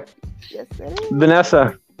the way. Yes, it is.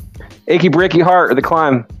 Vanessa, Achy Breaky Heart or The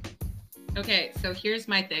Climb? Okay, so here's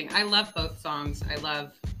my thing. I love both songs. I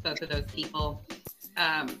love both of those people.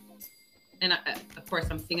 And of course,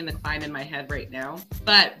 I'm singing The Climb in my head right now.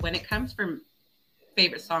 But when it comes from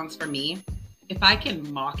favorite songs for me, if I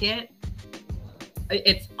can mock it,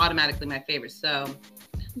 it's automatically my favorite. So,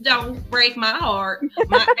 don't break my heart,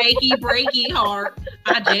 my achy breaky heart.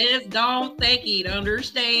 I just don't think he'd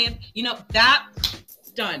understand. You know, that,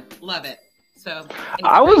 done. Love it. So anyway.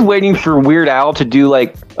 I was waiting for Weird Al to do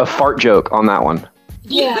like a fart joke on that one.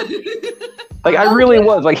 Yeah. Like I really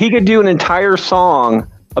was. Like he could do an entire song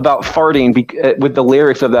about farting with the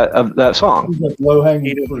lyrics of that song. Like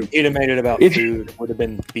low-hanging fruit. He'd have made it about food. It would have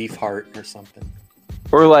been beef heart or something.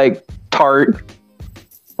 Or like tart,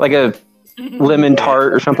 like a lemon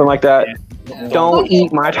tart or something like that. Yeah. Don't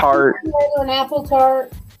eat my tart. Or an apple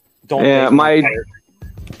tart. Don't Yeah, make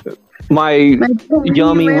my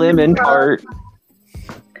yummy lemon tart.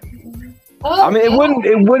 Oh, I mean,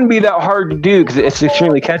 it wouldn't be that hard to do because it's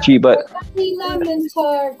extremely catchy. But lemon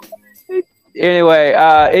tart. anyway,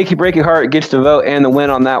 Achy Breaky Heart gets the vote and the win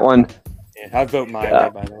on that one. Yeah, I'd vote Miley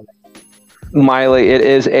by then. Miley, it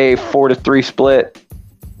is a 4-3 split.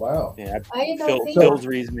 Wow. Yeah, I don't think Phil's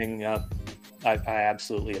reasoning. I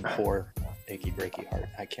absolutely abhor Achy Breaky Heart.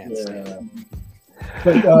 I can't stand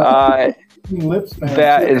it. But, Lips fans,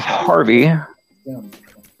 That is Harvey. yeah.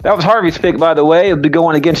 That was Harvey's pick, by the way. It'll be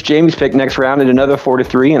going against Jamie's pick next round in another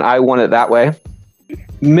 4-3, and I won it that way.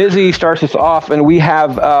 Mizzy starts us off, and we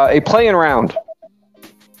have a play-in round.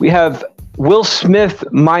 We have Will Smith,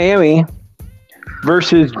 Miami,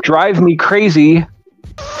 versus Drive Me Crazy,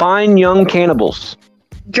 Fine Young Cannibals.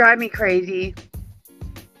 Drive me crazy.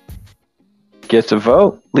 Gets a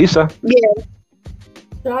vote. Lisa. Yeah.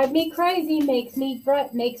 Drive me crazy, makes me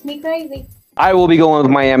crazy. I will be going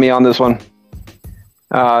with Miami on this one.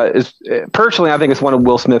 Personally, I think it's one of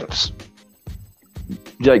Will Smith's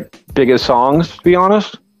biggest songs, to be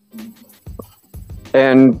honest.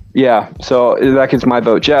 And yeah, so that gets my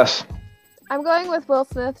vote. Jess. I'm going with Will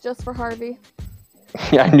Smith just for Harvey.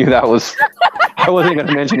 Yeah, I knew that was. I wasn't going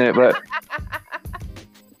to mention it, but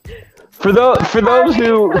for those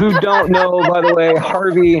who don't know, by the way,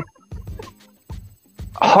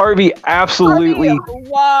 Harvey absolutely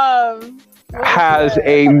has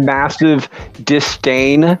a massive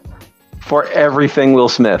disdain for everything Will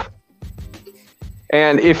Smith.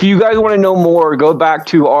 And if you guys want to know more, go back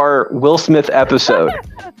to our Will Smith episode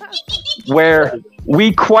where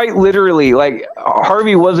we quite literally, like,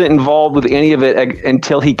 Harvey wasn't involved with any of it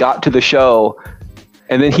until he got to the show.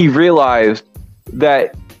 And then he realized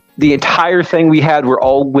that the entire thing we had were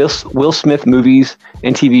all Will Smith movies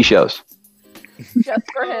and TV shows. Just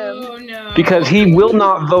for him. Oh, no. Because he will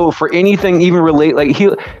not vote for anything even relate. Like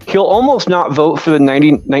he'll almost not vote for the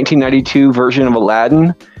 1992 version of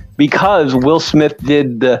Aladdin because Will Smith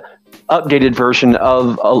did the updated version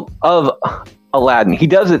of Aladdin. He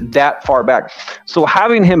does it that far back. So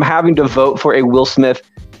having to vote for a Will Smith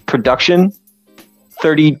production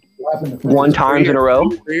 31 times in a row.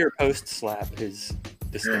 Pre or post slap his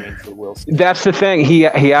disdain for Will Smith. That's the thing. He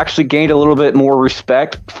actually gained a little bit more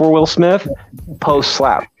respect for Will Smith post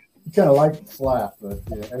slap. You kind of like the slap, but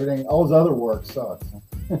yeah, everything, all his other work sucks.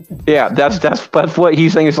 Yeah, that's what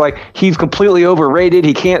he's saying. It's like he's completely overrated.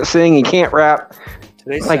 He can't sing. He can't rap.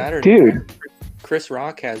 Today's like, Saturday. Dude. Chris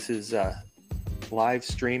Rock has his live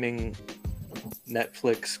streaming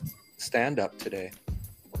Netflix stand-up today.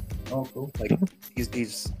 Oh, cool. Like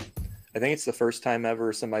he's I think it's the first time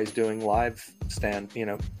ever somebody's doing live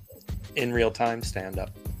in real time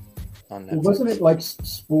stand-up on Netflix. Wasn't it like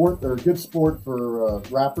sport or good sport for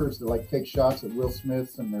rappers to like take shots at Will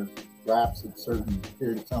Smith and their raps at a certain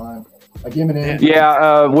period of time? Like Eminem.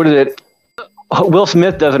 Yeah, what is it? Will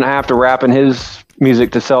Smith doesn't have to rap in his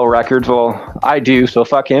music to sell records. Well, I do, so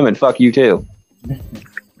fuck him and fuck you too.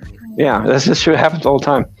 Yeah, this just happens all the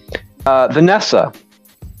time. Vanessa,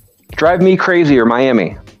 Drive Me Crazy or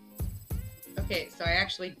Miami? Okay, so I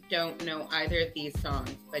actually don't know either of these songs,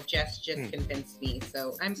 but Jess just convinced me.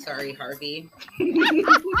 So I'm sorry, Harvey.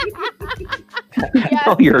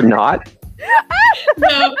 No, you're not.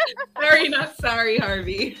 No, sorry, not sorry,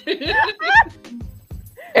 Harvey.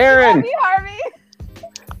 Aaron, Love you, Harvey.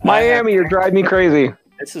 Miami or Drive Me Crazy?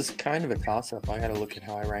 This is kind of a toss-up. I gotta look at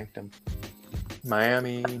how I ranked them.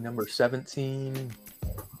 Miami, number 17.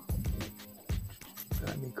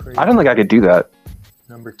 Drive Me Crazy. I don't think I could do that.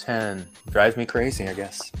 Number 10. Drives Me Crazy, I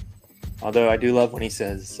guess. Although I do love when he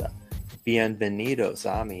says, Bienvenidos,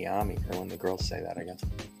 Ami, Ami, or when the girls say that, I guess.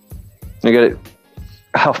 I get it.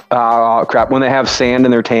 Oh, crap. When they have sand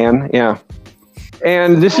in their tan. Yeah.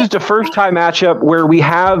 And this is the first time matchup where we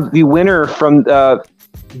have the winner from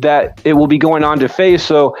that it will be going on to face.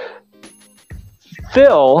 So,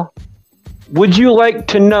 Phil, would you like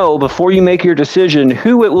to know before you make your decision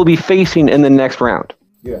who it will be facing in the next round?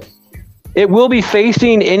 Yes. It will be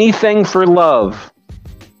facing Anything for Love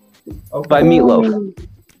by Meatloaf.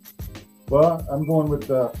 Well, I'm going with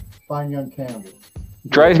Fine Young Cannibals.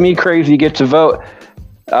 Drives Me Crazy gets a vote.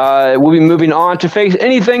 We'll be moving on to face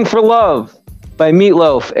Anything for Love by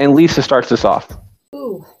Meatloaf, and Lisa starts us off.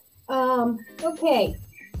 Ooh. Okay.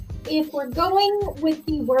 If we're going with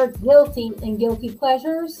the word guilty and guilty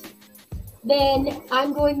pleasures, then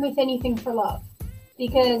I'm going with Anything for Love,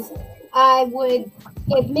 because I would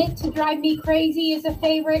admit to Drive Me Crazy is a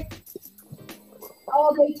favorite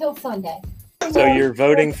all day till Sunday. So you're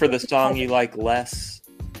voting for the song you like less?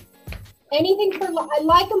 Anything for Love, I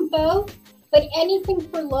like them both, but Anything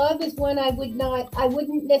for Love is one I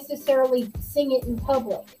wouldn't necessarily sing it in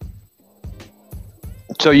public.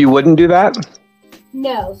 So you wouldn't do that?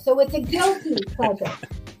 No, so it's a guilty pleasure.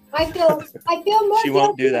 I feel more She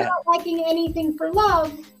won't guilty do that. about liking Anything for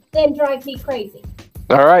Love than Drive Me Crazy.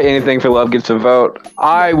 All right, Anything for Love gets a vote.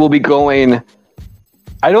 I will be going.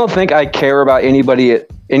 I don't think I care about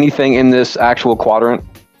anything in this actual quadrant,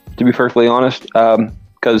 to be perfectly honest,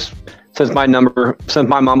 because since my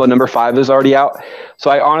Mambo number 5 is already out,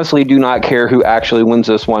 so I honestly do not care who actually wins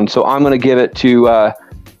this one. So I'm going to give it to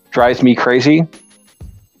Drives Me Crazy,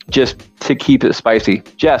 just to keep it spicy.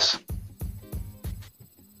 Jess.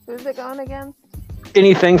 Who's it going against?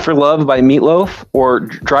 Anything for Love by Meatloaf or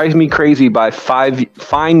Drives Me Crazy by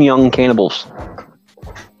Fine Young Cannibals?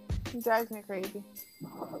 Drives me crazy.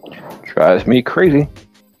 Drives Me Crazy.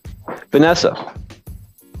 Vanessa.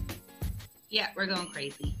 Yeah, we're going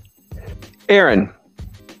crazy. Aaron.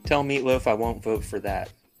 Tell Meatloaf I won't vote for that.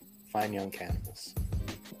 Fine Young Cannibals.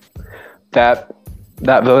 That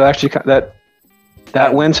vote actually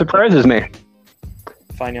that win surprises me.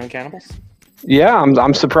 Fine Young Cannibals? Yeah,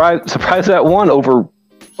 I'm surprised that won over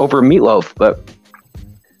Meatloaf, but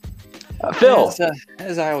Phil.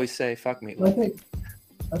 As I always say, fuck Meatloaf.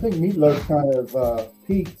 I think Meatloaf kind of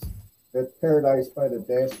peaked at Paradise by the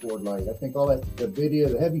Dashboard Light. I think all that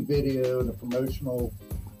the heavy video, and the promotional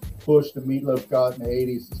push that Meatloaf got in the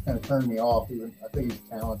 '80s has kind of turned me off. I think he's a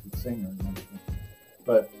talented singer and everything,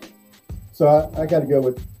 but so I got to go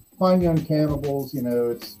with Fine Young Cannibals. You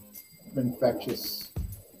know, it's infectious.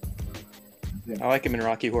 I like him in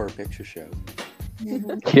Rocky Horror Picture Show.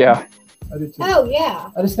 Yeah. Oh yeah.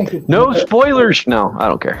 I just think no spoilers. No, I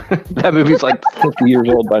don't care. That movie's like 50 years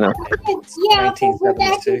old by now. Yeah, but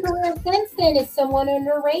acting career since then is somewhat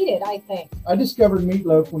underrated, I think. I discovered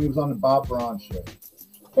Meatloaf when he was on the Bob Braun show.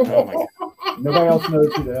 Oh my God. Nobody else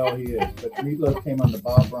knows who the hell he is, but Meatloaf came on the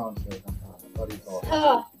Bob Braun show. I thought he was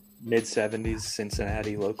awesome. Mid-70s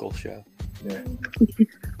Cincinnati local show. Yeah.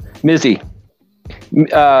 Mizzy.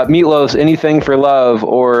 Meatloaf's Anything for Love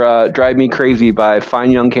or Drive Me Crazy by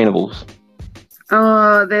Fine Young Cannibals.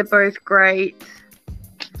 Oh, they're both great.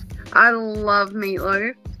 I love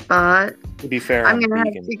Meatloaf, but To be fair, I'm gonna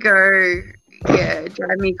have to go. Yeah,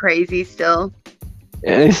 Drive Me Crazy still.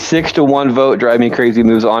 And a 6-1 vote. Drive Me Crazy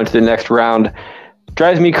moves on to the next round.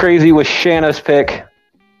 Drives Me Crazy was Shanna's pick,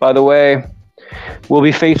 by the way. We'll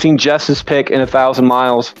be facing Jess's pick in 1,000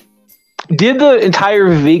 Miles. Did the entire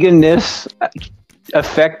veganness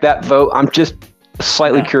affect that vote? I'm just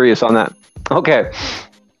slightly curious on that. Okay.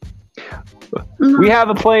 We have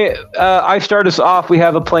a play. I start us off. We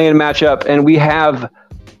have a play-in matchup, and we have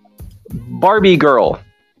Barbie Girl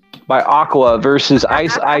by Aqua versus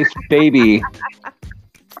Ice Ice Baby.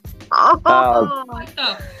 What the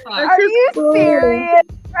fuck? Are you serious,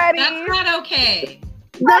 Freddie? That's not okay.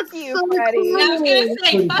 Fuck you, so Freddie. I was gonna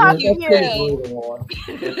say, fuck you.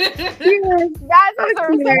 That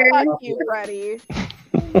deserves a fuck you, Freddie.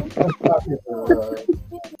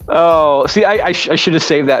 Oh, see, I should have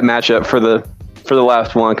saved that matchup for the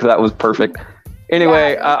last one because that was perfect.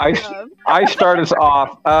 Anyway, I start us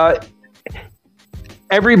off.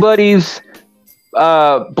 Everybody's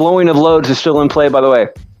blowing of loads is still in play. By the way,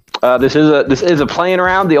 this is a playing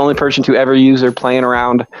round. The only person to ever use their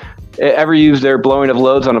blowing of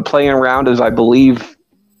loads on a playing round is, I believe,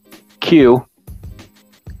 Q,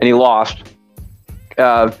 and he lost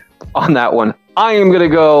on that one. I'm gonna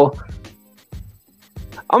go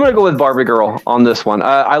with Barbie Girl on this one.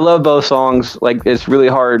 I love both songs. Like, it's really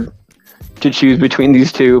hard to choose between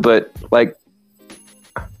these two, but like,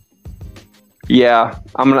 yeah,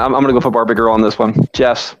 I'm gonna go for Barbie Girl on this one.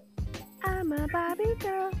 Jess. I'm a Barbie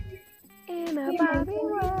girl. a Barbie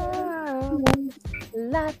world.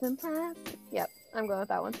 Life and plastic. Yep, I'm going with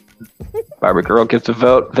that one. Barbie Girl gets a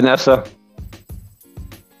vote. Vanessa.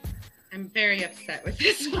 I'm very upset with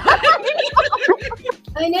this one.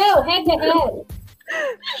 I know, head to head.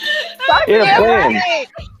 Yeah, plan.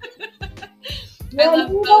 I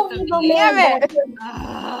love both of these. Damn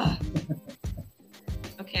it.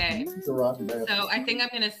 Okay, It's a rotten bastard. so I think I'm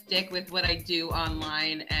gonna stick with what I do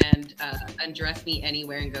online and undress me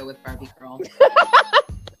anywhere and go with Barbie Girl.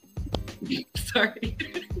 Sorry.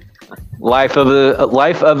 Life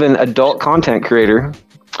of an adult content creator.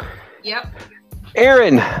 Yep.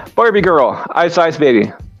 Aaron, Barbie Girl, Ice Ice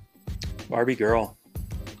Baby Barbie Girl.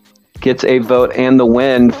 gets a vote and the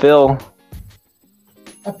win. Phil.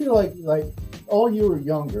 I feel like all you were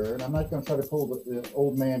younger, and I'm not going to try to pull the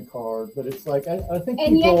old man card, but it's like I think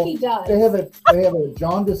And yet people he does. they have a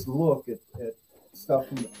jaundiced look at stuff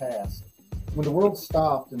from the past. When the world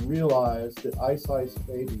stopped and realized that Ice Ice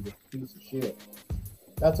Baby was a piece of shit,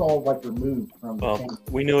 that's all like removed from the Well, camp.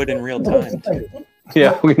 we knew it in real time.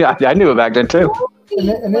 Yeah, I knew it back then too. And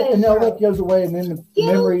all that goes away, and then the Guilty.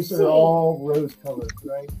 memories are all rose-colored,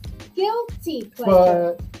 right? Guilty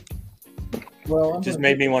pleasure. But well, It just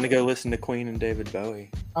made me want to go listen to Queen and David Bowie.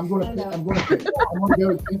 I'm going to go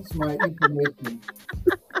against my information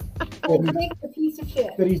And Nick's a piece of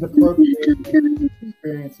shit. that he's appropriating an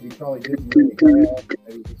experience that he probably didn't really have.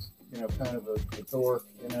 He was, kind of a dork,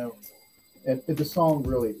 And the song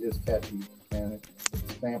really is catchy, and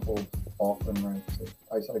it's sampled often, right? So,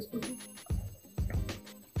 Ice Ice Baby.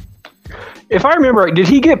 If I remember right, did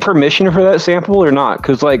he get permission for that sample or not?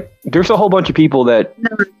 Because there's a whole bunch of people that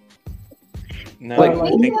No, Like-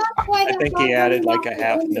 I think he added like a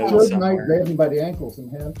half note George Knight somewhere. grabbed him by the ankles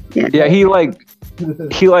and had yeah he I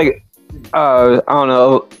don't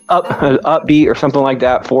know upbeat or something like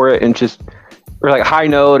that for it, and just or like high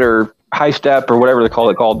note or high step or whatever they call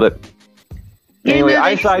it called. But anyway,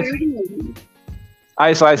 Ice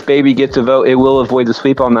Ice Baby gets a vote. It will avoid the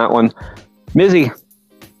sweep on that one. Mizzy.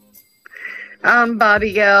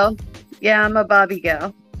 Barbie Girl. Yeah, I'm a Barbie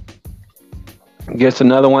Girl. Gets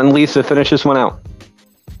another one. Lisa, finish this one out.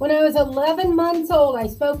 When I was 11 months old, I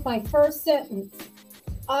spoke my first sentence.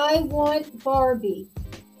 I want Barbie.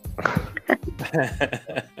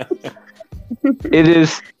 It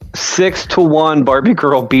is 6-1. Barbie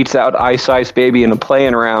Girl beats out Ice Ice Baby in a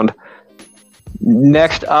playing round.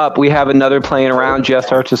 Next up, we have another playing round. Jeff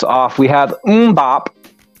starts us off. We have Bop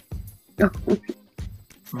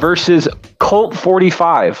versus Colt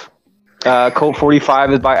 45. Colt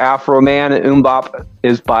 45 is by Afro Man, and Bop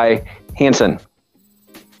is by Hanson.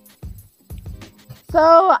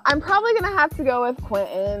 So I'm probably gonna have to go with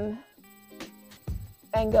Quentin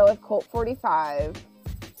and go with Colt 45.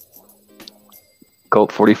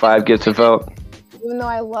 Colt 45 gets a vote. Even though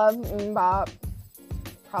I love Mbop,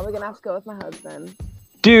 probably gonna have to go with my husband.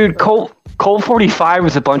 Dude, Colt 45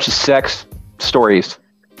 is a bunch of sex stories.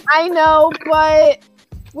 I know, but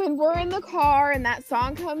when we're in the car and that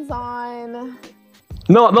song comes on,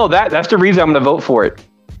 No, that's the reason I'm going to vote for it.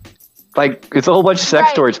 Like, it's a whole bunch of sex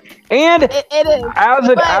Right. stories. And it is.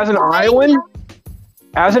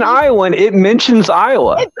 as an Iowan, it mentions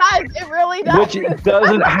Iowa, It does. It really does. which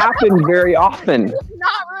doesn't happen very often.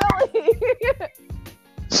 Not really.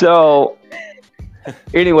 So,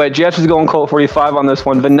 anyway, Jeff is going Colt 45 on this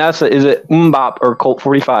one. Vanessa, is it Mbop or Colt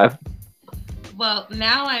 45? Well,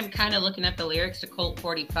 now I'm kind of looking at the lyrics to Colt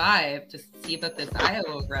 45 to see about this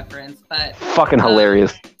Iowa reference, but Fucking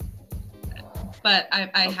hilarious. But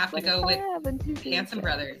I have to go with Hanson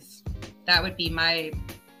Brothers. That would be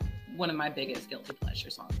one of my biggest guilty pleasure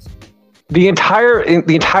songs. The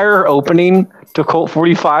entire opening to Colt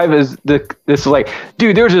 45 is this is like,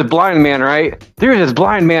 dude, there's this blind man,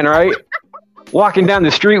 right? Walking down the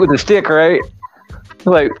street with a stick, right?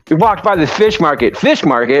 Like, he walked by this fish market,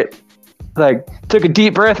 like, took a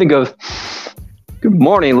deep breath and goes, "Good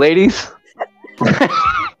morning, ladies."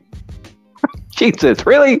 Jesus,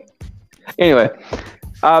 really? Anyway,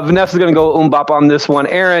 Vanessa's gonna go Bop on this one.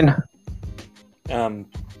 Aaron.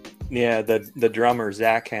 Yeah, the drummer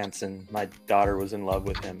Zach Hansen. My daughter was in love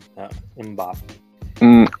with him. Bop.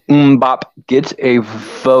 Bop gets a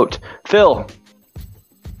vote. Phil.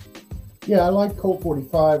 Yeah, I like Colt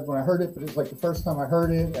 45 when I heard it, but it's like the first time I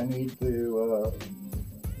heard it, I need to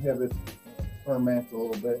have it ferment a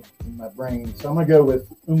little bit in my brain. So I'm going to go with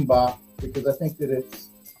Bop because I think that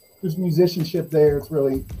there's musicianship there. It's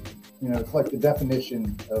really, it's like the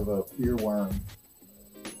definition of a earworm.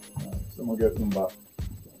 So I'm going to go with Bop.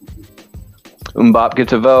 Bop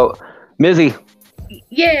gets a vote. Mizzy.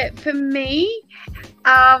 Yeah, for me,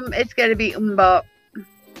 it's going to be Bop.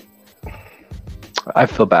 I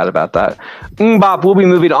feel bad about that. Bop, we'll be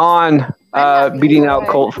moving on. Beating out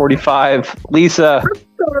Colt 45. Lisa.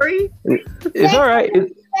 Sorry. It's all right.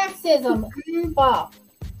 Sexism. Bop.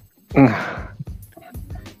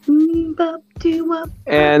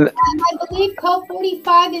 And I believe Colt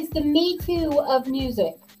 45 is the Me Too of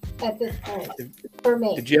music at this point for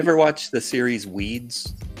me. Did you ever watch the series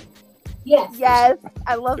Weeds? Yes. Yes,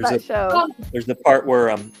 I love that show. There's the part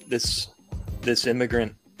where this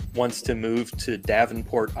immigrant wants to move to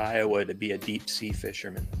Davenport, Iowa to be a deep sea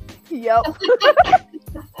fisherman. Yep.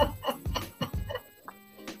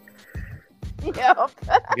 Yep.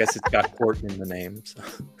 I guess it's got port in the name, so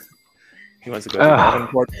he wants to go to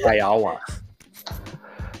Davenport, Iowa.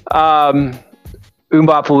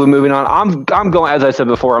 Bop will be moving on. I'm going, as I said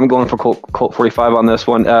before, I'm going for Colt 45 on this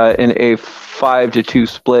one in a 5-2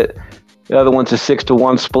 split. The other one's a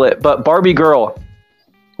 6-1 split. But Barbie Girl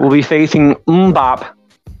will be facing Bop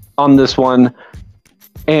on this one.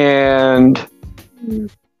 And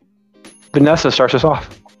Vanessa starts us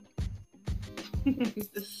off.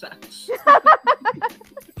 This sucks.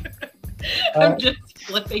 I'm just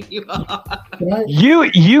flipping you off.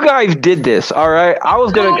 You guys did this, all right? I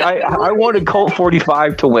wanted Colt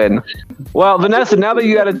 45 to win. Well, Vanessa, now that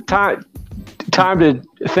you had a time to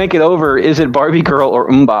think it over, is it Barbie Girl or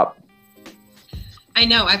Bop? I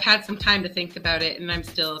know I've had some time to think about it, and I'm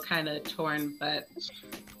still kind of torn, but I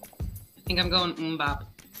think I'm going Bop.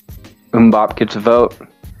 Bop gets a vote.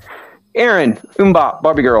 Aaron, Bop,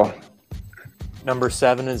 Barbie Girl. Number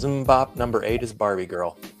 7 is Bop. Number 8 is Barbie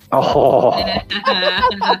Girl. Oh,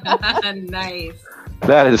 nice.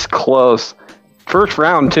 That is close. First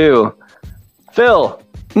round too. Phil,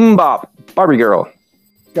 Bop, Barbie Girl.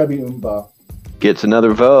 It's gotta be Bop. Gets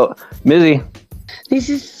another vote. Mizzy. This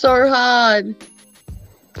is so hard.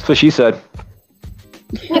 That's what she said.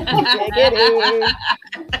 That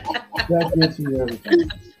gets you everything.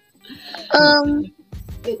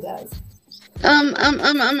 It does.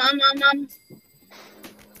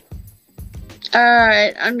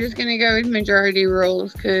 Alright, I'm just gonna go with majority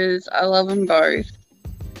rules because I love them both.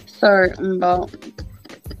 So, Bop.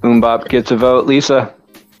 Bop gets a vote. Lisa.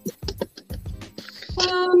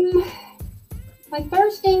 My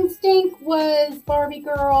first instinct was Barbie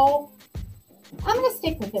Girl. I'm gonna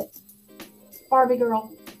stick with it. Barbie Girl.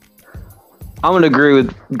 I'm gonna agree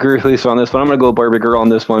with Lisa on this one. I'm gonna go Barbie Girl on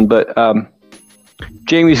this one, but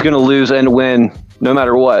Jamie's gonna lose and win no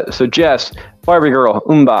matter what. So Jess, Barbie Girl,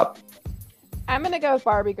 Bop. I'm gonna go with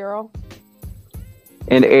Barbie Girl.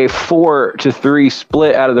 In a 4-3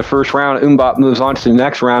 split out of the first round, Bop moves on to the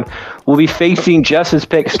next round. We'll be facing Jess's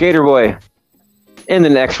pick, Skater Boy, in the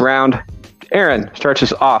next round. Aaron starts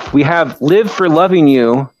us off. We have Live for Loving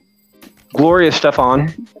You, Gloria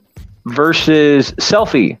Stefan, versus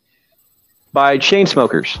Selfie by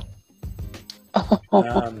Chainsmokers.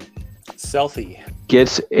 Selfie.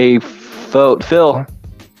 Gets a vote. Phil.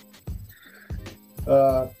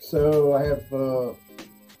 So I have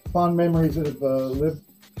fond memories of Live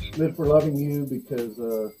for Loving You because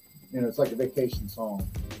it's like a vacation song.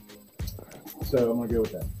 So I'm gonna go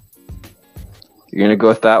with that. You're gonna go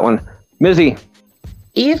with that one, Mizzy.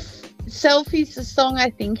 If Selfie's the song I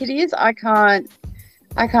think it is, I can't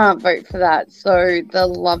vote for that. So the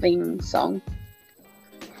Loving song.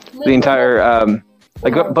 The entire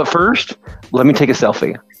but first, let me take a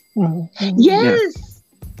selfie. Yes. Yeah.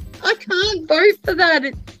 I can't vote for that.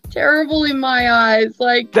 It's terrible in my eyes.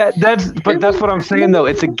 Like that's what I'm saying though.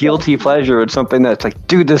 It's a guilty pleasure. It's something that's like,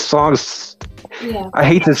 dude, this song's I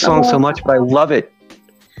hate this song so much, but I love it.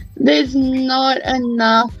 There's not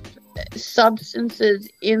enough substances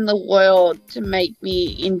in the world to make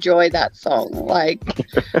me enjoy that song. Like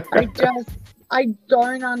I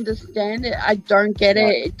don't understand it. I don't get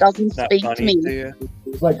it. It doesn't speak to me.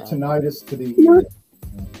 It's like tinnitus to the ear.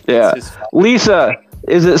 Yeah. Lisa,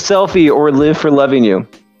 is it Selfie or Live for Loving You?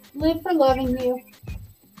 Live for Loving You.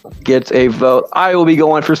 Gets a vote. I will be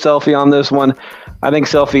going for Selfie on this one. I think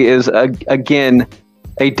Selfie is, again,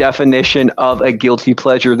 a definition of a guilty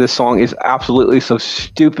pleasure. This song is absolutely so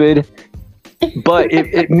stupid. But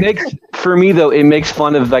it makes, for me though, it makes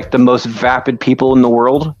fun of like the most vapid people in the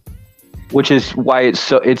world, which is why it's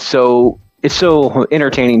so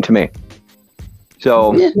entertaining to me.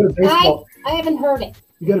 So I haven't heard it.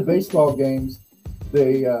 You go to baseball games,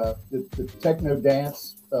 the techno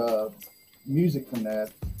dance music from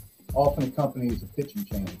that often accompanies a pitching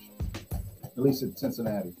change, at least at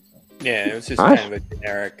Cincinnati. So. Yeah, it was just kind of a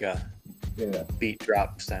generic beat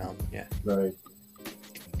drop sound. Yeah. Right.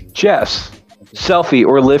 Jess, Selfie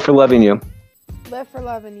or Live for Loving You? Live for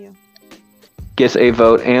Loving You. Gets a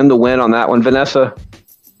vote and the win on that one. Vanessa?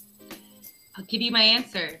 I'll give you my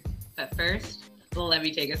answer. But first, Let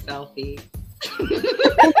me take a selfie.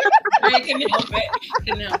 I couldn't help it.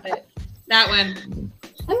 Couldn't help it. That one.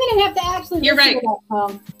 I'm gonna have to actually You're listen right. to that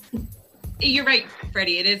song. You're right,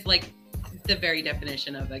 Freddie. It is like the very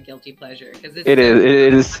definition of a guilty pleasure because It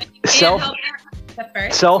is selfie,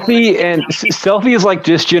 and selfie is like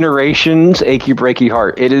this generation's achy breaky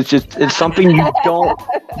heart. It is just, it's something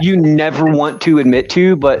you never want to admit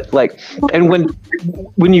to, but like, and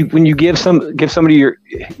when you give somebody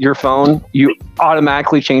your phone, you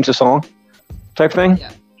automatically change the song type thing.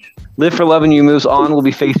 Yeah. Live for Loving You moves on. We'll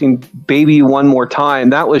be facing Baby One More Time.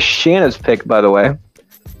 That was Shanna's pick, by the way.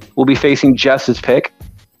 We'll be facing Jess's pick.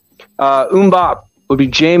 Bop would be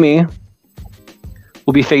Jamie.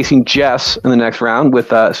 We'll be facing Jess in the next round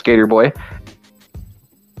with Skater Boy.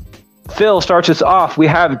 Phil starts us off. We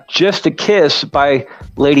have Just a Kiss by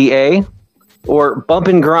Lady A or Bump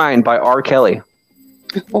and Grind by R. Kelly.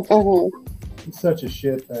 He's such a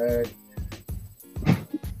shitbag.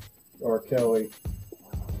 R. Kelly.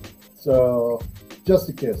 So, Just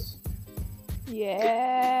a Kiss.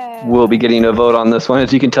 Yeah. We'll be getting a vote on this one.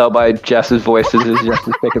 As you can tell by Jess's voice, this is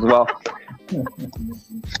Jess's pick as well.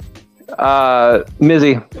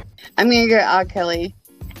 Mizzy. I'm gonna go R. Kelly.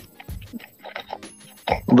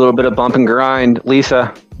 A little bit of Bump and Grind.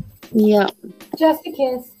 Lisa. Yeah. Just a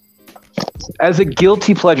Kiss. As a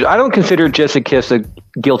guilty pleasure, I don't consider Just a Kiss a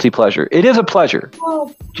guilty pleasure. It is a pleasure,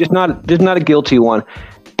 Oh, just not a guilty one.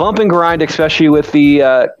 Bump and Grind, especially with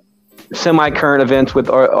the semi-current events with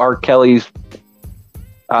R. Kelly's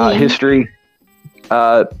history,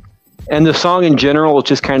 and the song in general is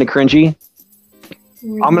just kind of cringy.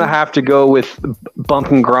 I'm gonna have to go with Bump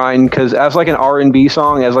and Grind because as like an R&B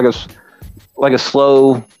song, as like a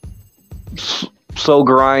slow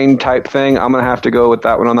grind type thing, I'm gonna have to go with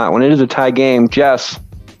that one on that one. It is a tie game. Jess.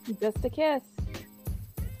 Just a Kiss.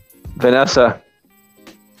 Vanessa.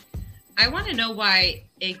 I want to know why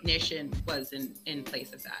Ignition was in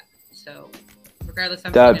place of that. So, regardless,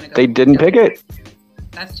 I'm still gonna go. They didn't pick it.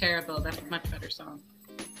 That's terrible. That's a much better song.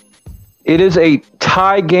 It is a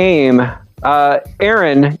tie game.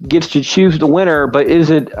 Aaron gets to choose the winner, but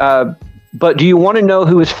but do you want to know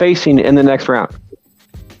who is facing in the next round?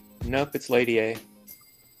 Nope, it's Lady A.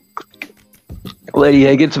 Lady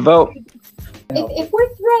A gets a vote. if we're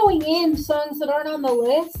throwing in songs that aren't on the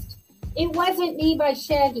list, It Wasn't Me by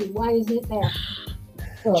Shaggy. Why is it there?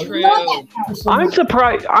 True. I'm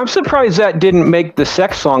surprised that didn't make the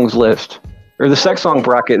sex songs list or the sex song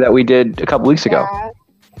bracket that we did a couple weeks ago. Yeah.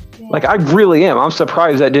 Like, I really am. I'm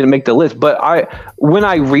surprised that didn't make the list. But when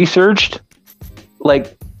I researched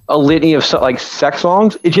like a litany of like sex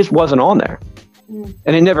songs, it just wasn't on there,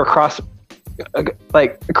 and it never crossed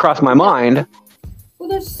my mind. Well,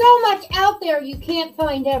 there's so much out there, you can't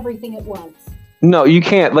find everything at once. No, you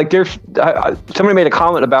can't. Like, there's somebody made a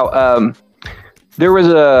comment about there was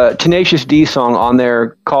a Tenacious D song on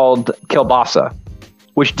there called Kielbasa,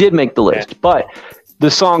 which did make the list, but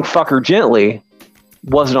the song "Fuck Her Gently"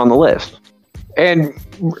 wasn't on the list. And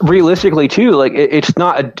realistically, too, like it's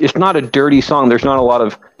not a dirty song. There's a lot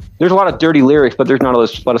of dirty lyrics, but there's not a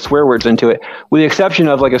lot of swear words into it, with the exception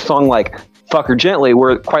of like a song like "Fuck Her Gently,"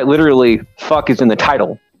 where quite literally "fuck" is in the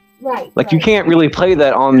title. Right. Like, you can't really play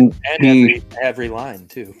that on every line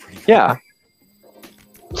too. Yeah.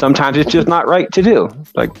 Sometimes it's just not right to do.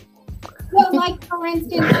 Like, well, like for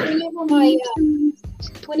instance,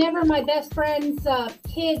 whenever my best friend's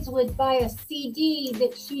kids would buy a CD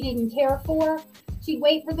that she didn't care for, she'd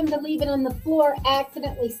wait for them to leave it on the floor,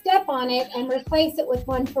 accidentally step on it, and replace it with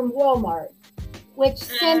one from Walmart, which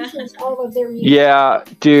censors all of their music. yeah,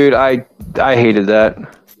 dude, I hated that.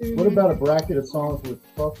 What about a bracket of songs with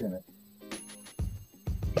fuck in it?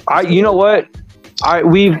 You know what?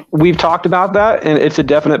 We've talked about that, and it's a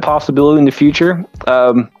definite possibility in the future.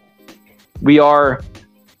 Little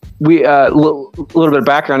bit of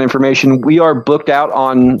background information. We are booked out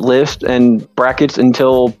on lists and brackets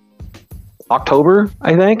until October,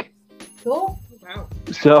 I think. Cool. Wow.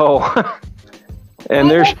 So, and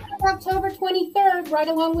there's October 23rd, right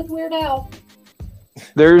along with Weird Al.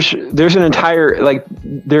 there's an entire, like,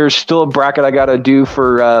 there's still a bracket I gotta do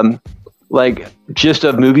for like just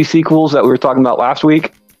of movie sequels that we were talking about last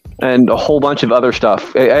week, and a whole bunch of other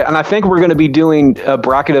stuff. And I think we're going to be doing a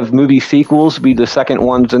bracket of movie sequels, be the second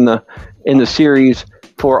ones in the series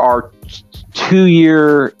for our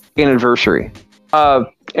 2-year anniversary.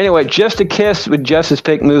 Anyway, Just a Kiss with Jess's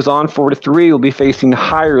pick moves on 4-3. We'll be facing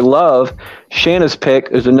Higher Love. Shanna's pick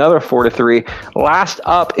is another 4-3. Last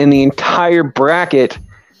up in the entire bracket,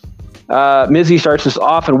 Mizzy starts us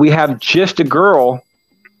off, and we have Just a Girl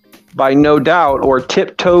by No Doubt, or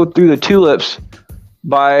Tiptoe Through the Tulips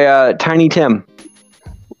by Tiny Tim.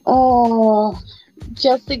 Oh,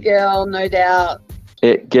 Just a Girl, no doubt.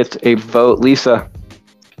 It gets a vote. Lisa.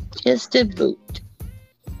 Just a vote.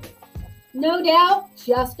 No doubt,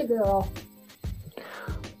 Just a Girl.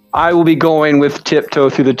 I will be going with Tiptoe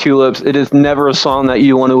Through the Tulips. It is never a song that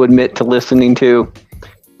you want to admit to listening to,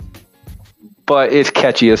 but it's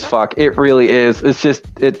catchy as fuck. It really is.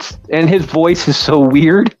 And his voice is so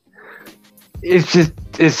weird. It's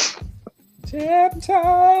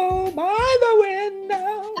Tiptoe by the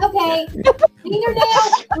window. Okay,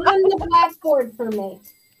 fingernails on the blackboard for me.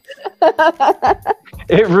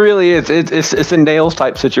 It really is. It's a nails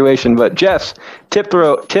type situation. But Jess,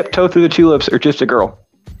 Tiptoe Through the Tulips, or Just a Girl?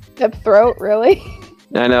 Tip throat, really?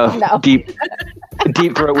 I know. No. Deep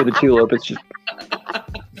throat with a tulip. It's just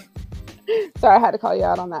Sorry, I had to call you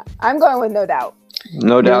out on that. I'm going with No Doubt.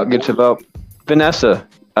 No Doubt gets a vote. Vanessa,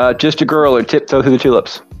 Just a Girl or Tiptoe Through the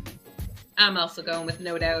Tulips? I'm also going with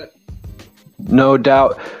No Doubt. No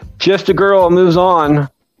Doubt. Just a Girl moves on.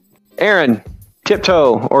 Aaron,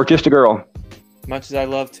 Tiptoe or Just a Girl? As much as I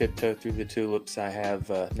love Tiptoe Through the Tulips, I have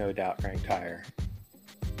No Doubt ranked higher.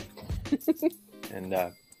 And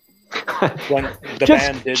when the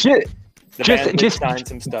band did sign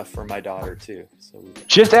some stuff for my daughter too. So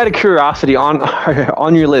just out of curiosity,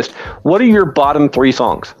 on your list, what are your bottom 3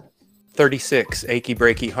 songs? 36, Achy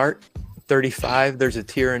Breaky Heart. 35, There's a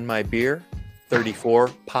Tear in My Beer. 34,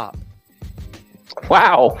 Pop.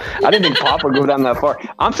 Wow, I didn't think Pop would go down that far.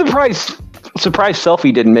 I'm surprised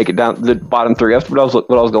Selfie didn't make it down the bottom 3. That's what I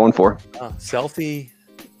was going for. Selfie,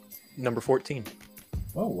 number 14.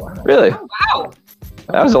 Oh, wow. Really? Oh, wow.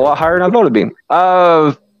 That was a lot higher than I thought it'd be.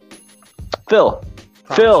 Phil,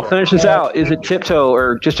 finish this out. Is it Tiptoe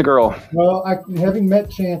or Just a Girl? Well, having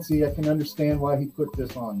met Chancey, I can understand why he put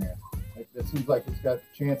this on there. It seems like it's got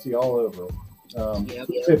Chancey all over it.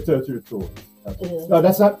 Tiptoe Through the Tulips. No,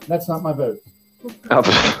 that's not my vote. Oh,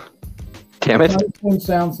 damn it! It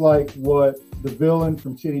sounds like what the villain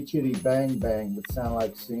from Chitty Chitty Bang Bang would sound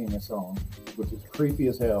like singing a song, which is creepy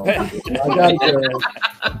as hell. I gotta go.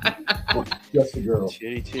 Just a Girl.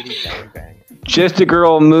 Chitty Chitty Bang Bang. Just a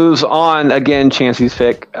Girl moves on. Again, Chancey's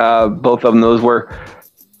pick. Both of them, those were.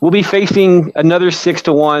 We'll be facing another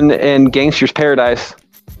 6-1 in Gangster's Paradise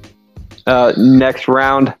next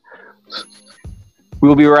round. We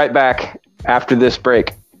will be right back after this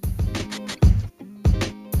break.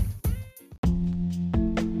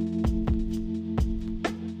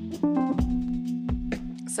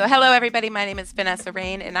 So hello, everybody. My name is Vanessa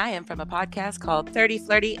Rain, and I am from a podcast called 30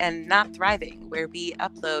 Flirty and Not Thriving, where we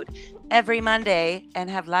upload every Monday and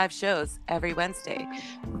have live shows every Wednesday.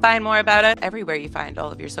 Find more about us everywhere you find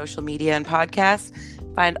all of your social media and podcasts.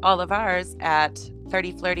 Find all of ours at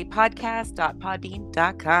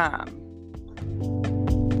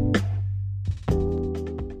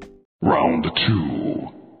 30flirtypodcast.podbean.com. Round 2.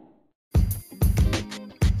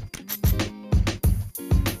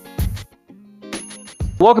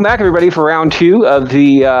 Welcome back, everybody, for round 2 of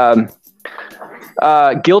the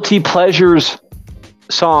Guilty Pleasures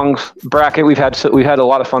songs bracket. We've had a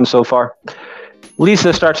lot of fun so far.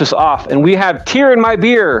 Lisa starts us off, and we have Tear in My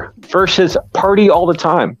Beer versus Party All the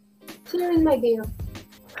Time. Tear in My Beer.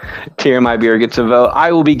 Tear in My Beer gets a vote.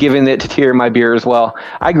 I will be giving it to Tear in My Beer as well.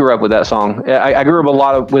 I grew up with that song. I grew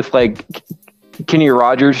up with like Kenny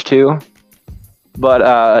Rogers too,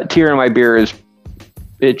 but Tear in My Beer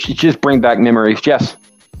it just brings back memories. Jess.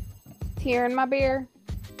 Tear in My Beer.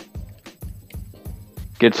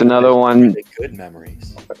 Gets another one. Really good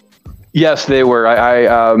memories. Yes, they were.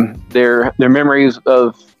 They're memories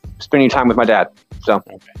of spending time with my dad. So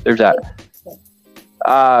there's that.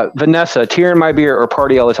 Vanessa, Tear in My Beer or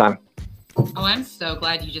Party All the Time? Oh, I'm so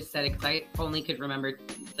glad you just said it because I only could remember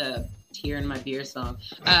the Tear in My Beer song.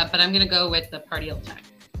 But I'm going to go with the Party All the Time.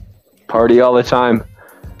 Party All the Time.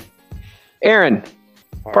 Aaron,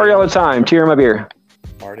 Party All the Time, Tear in My Beer.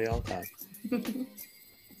 Party all the time.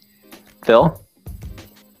 Phil?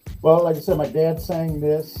 Well, like I said, my dad sang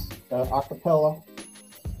this a cappella.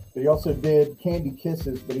 But he also did Candy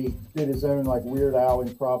Kisses, but he did his own like Weird Al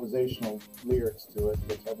improvisational lyrics to it,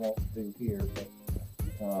 which I won't do here. But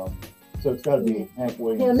so it's got to be Hank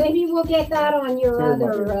Williams. Yeah, maybe we'll get that on your Tear in My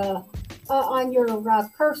other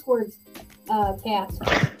curse words cast.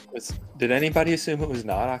 Did anybody assume it was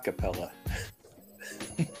not a cappella?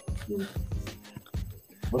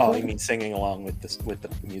 Oh, you mean singing along with the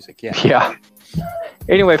music? Yeah. Yeah.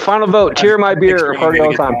 Anyway, final vote: Tear in My Beer or Party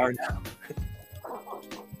All the Time?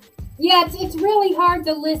 Yeah, it's really hard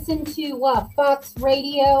to listen to Fox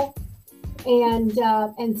Radio and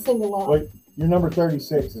sing along. Wait, your number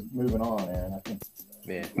 36 is moving on, Aaron. I think.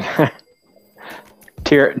 Yeah.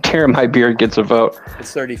 Tear in My Beer gets a vote.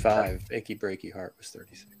 It's 35. Achy Breaky Heart was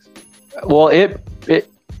 36. Well, it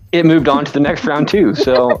moved on to the next round too.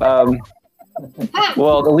 So,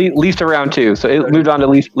 well, at least to round 2. So it moved on to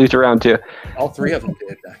least to round 2. All 3 of them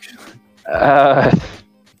did, actually.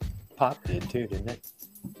 Pop did too, didn't it?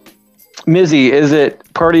 Mizzy, is it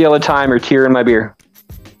Party All the Time or Tear in My Beer?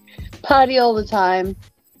 Party all the time.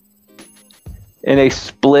 In a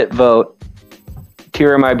split vote,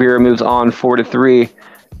 Tear in My Beer moves on 4-3.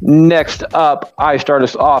 Next up, I start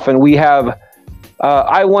us off, and we have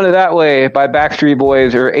I Want It That Way by Backstreet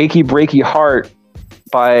Boys or Achy Breaky Heart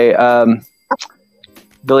by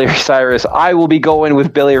Billy Ray Cyrus. I will be going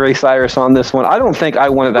with Billy Ray Cyrus on this one. I don't think I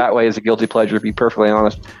Want It That Way is a guilty pleasure, to be perfectly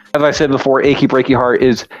honest. As I said before, Achy Breaky Heart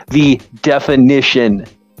is the definition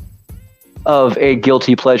of a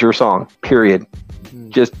guilty pleasure song, period.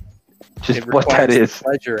 Just what that is. The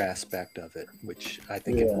pleasure aspect of it, which I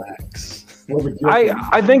think it lacks.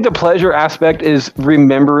 I think the pleasure aspect is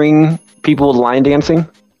remembering people line dancing.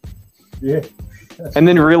 Yeah. And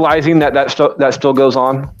then realizing that still goes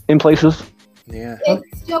on in places. Yeah. It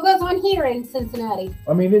still goes on here in Cincinnati.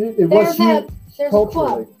 I mean, it was huge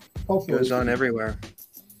culturally. It goes on everywhere.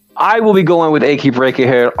 I will be going with Achy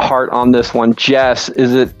Breaky Heart on this one. Jess,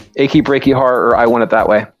 is it Achy Breaky Heart or I Want It That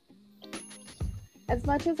Way? As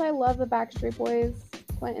much as I love the Backstreet Boys,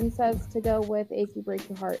 Quentin says to go with Achy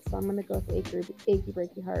Breaky Heart, so I'm going to go with Achy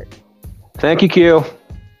Breaky Heart. Thank you, Q.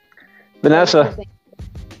 Vanessa.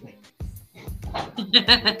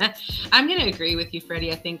 I'm going to agree with you,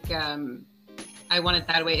 Freddie. I think I Want It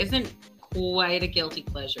That Way isn't quite a guilty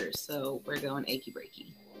pleasure, so we're going Achy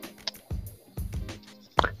Breaky.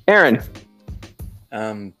 Aaron.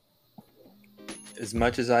 As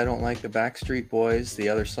much as I don't like the Backstreet Boys, the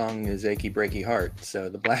other song is Achy Breaky Heart. So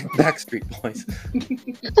the Backstreet Boys.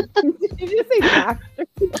 Did you say Backstreet?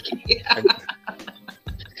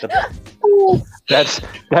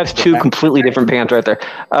 That's two completely different bands right there.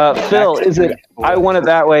 Phil, is it I Want It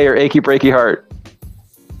That Way or Achy Breaky Heart?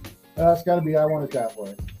 It's got to be I Want It That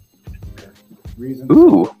Way. Reason.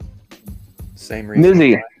 Ooh. Same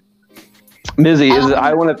reason. Mizzy, is it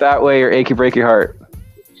I Want It That Way or Achy Breaky Heart?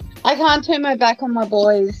 I can't turn my back on my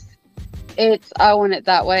boys. It's I Want It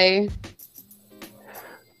That Way.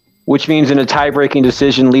 Which means in a tie-breaking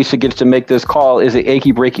decision, Lisa gets to make this call. Is it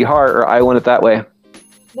Achy Breaky Heart or I Want It That Way?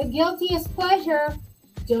 The guiltiest pleasure.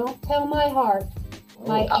 Don't tell my heart.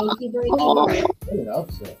 My achy breaky heart. An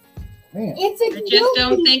upset. Man. It's a I just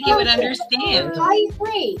don't think you would pleasure. understand. I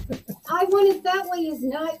agree. I Want It That Way is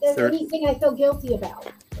not anything I feel guilty about.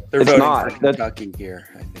 They're It's voting not. for Kentucky here,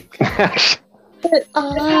 I think.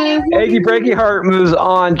 Achy Breaky Heart moves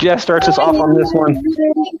on. Jess starts us off on this one.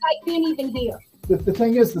 I can't even hear. The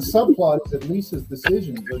thing is, the subplot is that Lisa's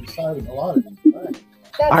decisions are deciding a lot of these things.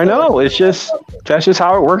 I know. That's just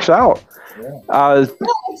how it works out. Yeah.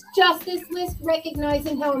 It's Justice List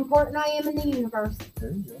recognizing how important I am in the universe.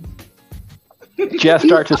 There you go. Jess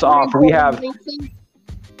starts us off. We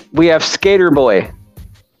have Skater Boy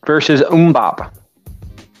versus Bop.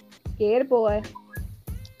 Skater Boy.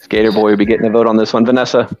 Skater Boy will be getting a vote on this one.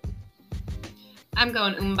 Vanessa I'm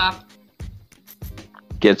going Bop.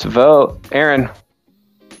 gets a vote. Aaron.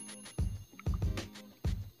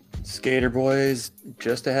 Skater Boys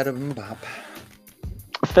just ahead of Bop.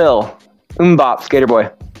 Phil. Bop. Skater Boy.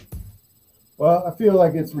 Well, I feel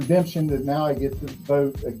like it's redemption that now I get to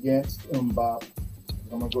vote against Bop.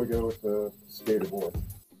 I'm going to go with the Skater Boy.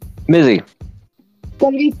 Mizzy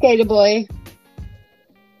Gonna be Skater Boy.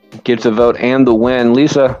 gets a vote and the win.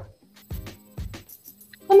 Lisa.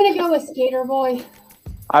 I'm going to go with Skater Boy.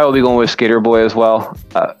 I will be going with Skater Boy as well.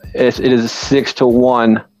 It is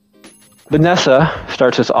 6-1. Vanessa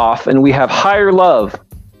starts us off, and we have Higher Love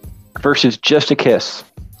versus Just a Kiss.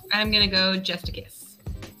 I'm going to go Just a Kiss.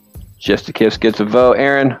 Just a Kiss gets a vote.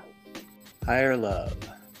 Aaron. Higher Love.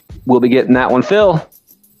 We'll be getting that one. Phil.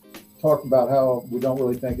 Talked about how we don't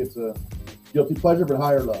really think it's a guilty pleasure, but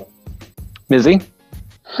Higher Love. Mizzy.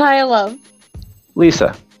 Higher Love.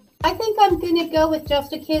 Lisa. I think I'm going to go with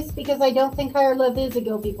Just a Kiss because I don't think Higher Love is a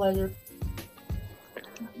guilty pleasure.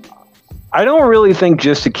 I don't really think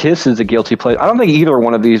Just a Kiss is a guilty pleasure. I don't think either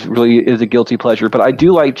one of these really is a guilty pleasure, but I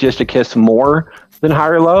do like Just a Kiss more than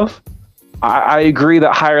Higher Love. I agree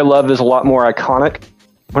that Higher Love is a lot more iconic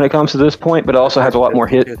when it comes to this point, but it also has a lot more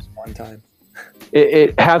hit. One time.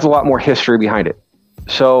 It has a lot more history behind it.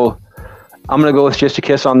 So I'm going to go with Just a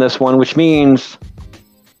Kiss on this one, which means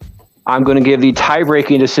I'm going to give the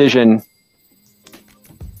tie-breaking decision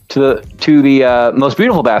to the most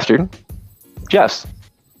beautiful bastard, Jess.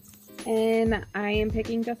 And I am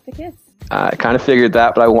picking Just a Kiss. I kind of figured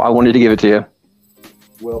that, but I wanted to give it to you.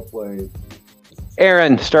 Well played.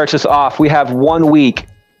 Aaron starts us off. We have 1 Week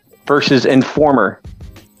versus Informer.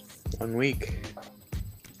 1 week.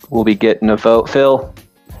 We'll be getting a vote. Phil?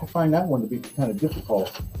 I find that one to be kind of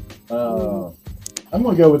difficult. I'm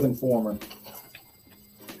going to go with Informer.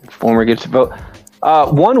 Informer gets a vote.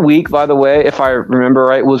 1 week, by the way, if I remember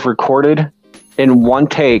right, was recorded in one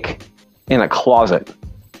take in a closet.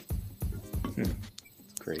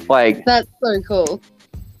 Great. Like, That's so cool.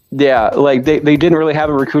 yeah, like they didn't really have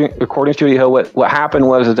a recording studio. What happened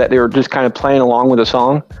was is that they were just kind of playing along with the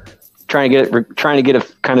song, trying to get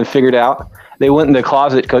it kind of figured out. They went in the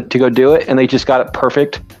closet to go do it, and they just got it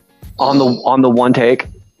perfect on the one take.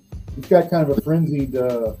 It's got kind of a frenzied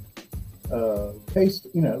taste,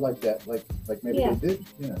 like that, like maybe Yeah. they did,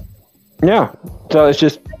 Yeah, so it's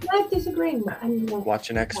just I'm not disagreeing.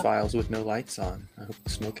 Watching X-Files with no lights on. I hope the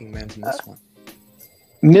smoking man's in this one.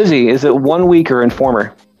 Mizzy. Is it 1 week or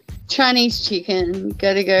Informer? Chinese chicken.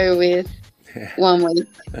 Gotta go with 1 week.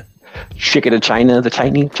 Chicken of China, the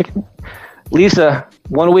Chinese chicken. Lisa,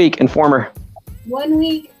 1 week, Informer. 1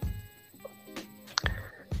 week.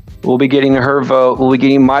 We'll be getting her vote. We'll be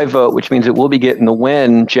getting my vote, which means that we'll be getting the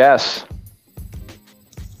win. Jess.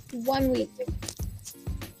 1 week.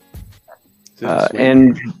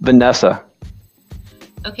 And Vanessa.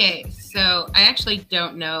 Okay, so I actually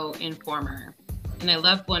don't know Informer, and I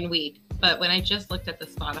love 1 week. But when I just looked at the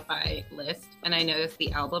Spotify list and I noticed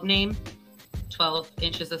the album name, 12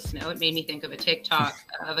 Inches of Snow, it made me think of a TikTok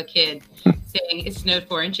of a kid saying it snowed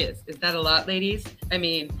 4 inches. Is that a lot, ladies? I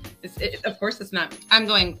mean, of course it's not. I'm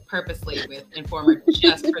going purposely with Informer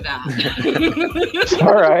just for that.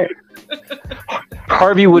 All right.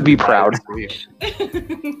 Harvey would be proud.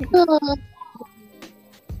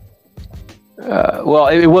 Well,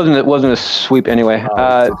 it wasn't a sweep anyway.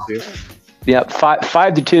 Yeah,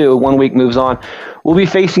 5-2. 1 week moves on. We'll be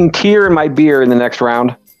facing Tear in My Beer in the next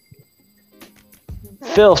round.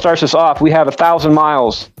 Phil starts us off. We have 1,000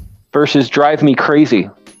 Miles versus Drive Me Crazy.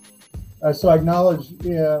 So I acknowledge,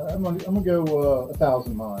 I'm gonna go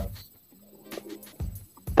 1,000 Miles.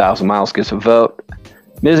 1,000 Miles gets a vote.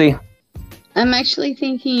 Mizzy. I'm actually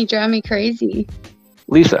thinking you drive me crazy.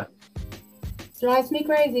 Lisa. Drives me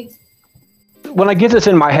crazy. When I get this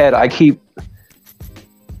in my head, I keep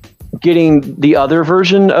getting the other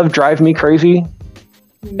version of Drive Me Crazy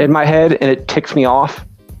in my head, and it ticks me off.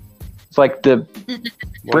 It's like the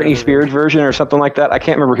Britney Spears version or something like that. I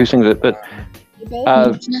can't remember who sings it, but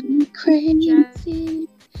crazy.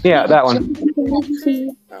 yeah, that one.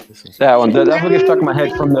 That one. That's what gets stuck in my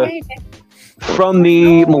head from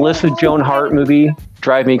the Melissa Joan Hart movie,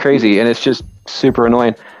 Drive Me Crazy, and it's just super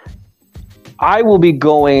annoying. I will be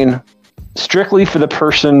going strictly for the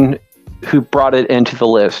person who brought it into the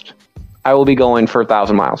list. I will be going for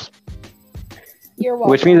 1,000 Miles. You're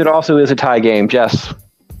welcome. Which means it also is a tie game. Jess.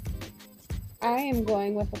 I am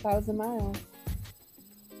going with 1,000 Miles.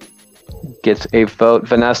 Gets a vote.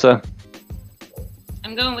 Vanessa.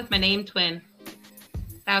 I'm going with my name twin,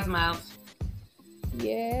 1,000 Miles.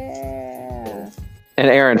 Yeah. And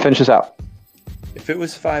Aaron, finish us out. If it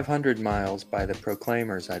was 500 Miles by the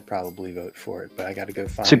Proclaimers, I'd probably vote for it, but I got to go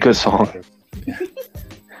find It's a good song. Yeah.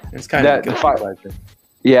 It's kind of a good pleasure.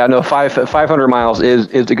 Yeah, no, 500 Miles is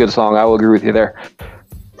a good song. I will agree with you there.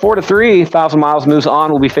 4-3, 1,000 Miles moves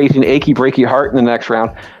on. We'll be facing Achy Breaky Heart in the next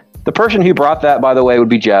round. The person who brought that, by the way, would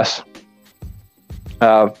be Jess.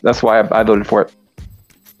 That's why I voted for it.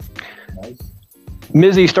 Nice.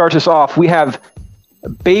 Mizzy starts us off. We have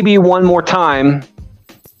Baby One More Time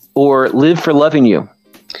or Live for Loving You.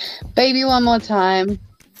 Baby One More Time.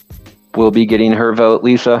 We'll be getting her vote.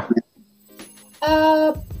 Lisa.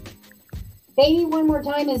 Baby One More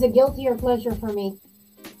Time is a guilty or pleasure for me.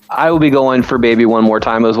 I will be going for Baby One More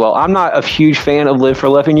Time as well. I'm not a huge fan of Live for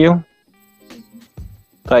Loving You.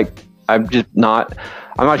 I'm not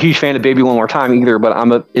a huge fan of Baby One More Time either,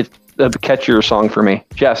 but it's a catchier song for me.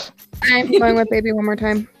 Jess. I'm going with Baby One More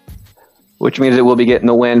Time. Which means it will be getting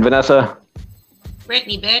the win. Vanessa.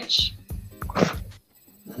 Britney, bitch.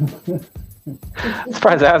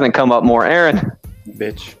 Surprised that hasn't come up more. Aaron.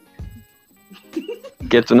 Bitch.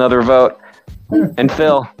 Gets another vote. And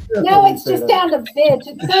Phil. No, it's just down to bitch.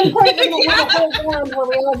 At some point, we're going to have a whole round where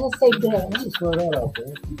we all just say bitch. Let's just throw that out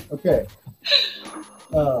there. Okay.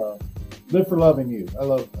 Live for Loving You. I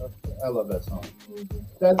love that song.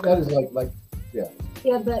 That is like yeah.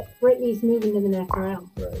 Yeah, but Britney's moving to the next round.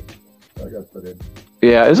 Right. So I got to put in.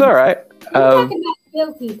 Yeah, it's all right. We're talking about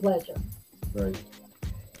guilty pleasure. Right.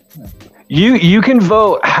 You can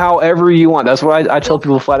vote however you want. That's what I tell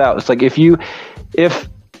people flat out. It's like if you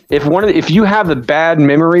have the bad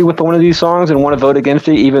memory with one of these songs and want to vote against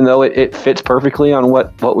it, even though it fits perfectly on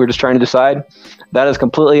what we're just trying to decide, that is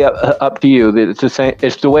completely up to you.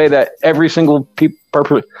 It's the way that every single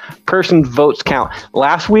person's votes count.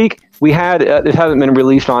 Last week, we had it hasn't been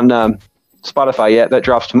released on Spotify yet. That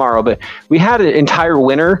drops tomorrow, but we had an entire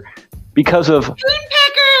winner because of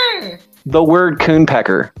Coonpecker. The word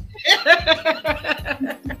coonpecker.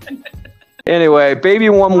 Anyway, Baby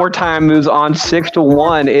One More Time moves on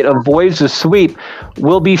 6-1. It avoids the sweep.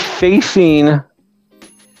 We'll be facing.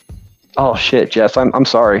 Oh shit, Jess, I'm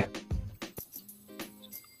sorry.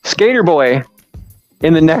 Skater Boy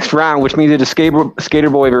in the next round, which means it is Skater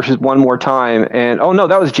Boy versus One More Time. And oh no,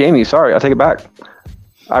 that was Jamie. Sorry, I'll take it back.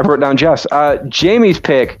 I wrote down Jess. Jamie's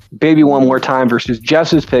pick, Baby One More Time versus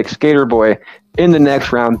Jess's pick, Skater Boy, in the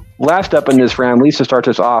next round. Last up in this round, Lisa starts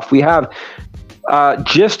us off. We have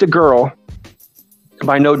Just a Girl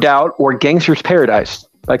by No Doubt or Gangster's Paradise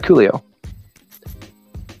by Coolio.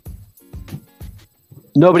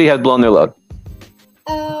 Nobody has blown their load.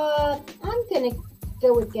 I'm gonna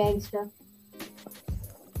go with Gangster.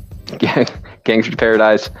 Gangster's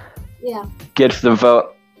Paradise. Yeah. Gets the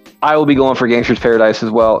vote. I will be going for Gangster's Paradise as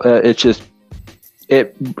well. It's just,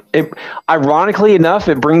 it ironically enough,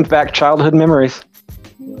 it brings back childhood memories.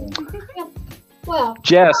 Yeah. Well,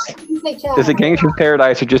 Jess, is it Gangster's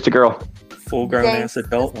Paradise or Just a Girl? Full-grown ass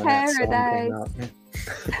adult when that song came out.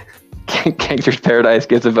 Yeah. Gangster's Paradise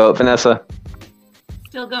gets a vote. Vanessa?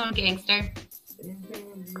 Still going Gangster.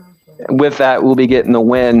 With that, we'll be getting the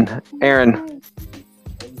win. Aaron?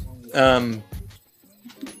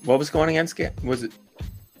 What was going against? Was it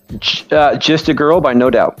Just a Girl by No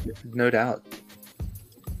Doubt? No Doubt.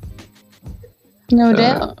 No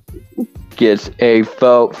doubt. Gets a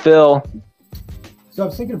vote. Phil? So I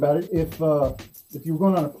was thinking about it. If you were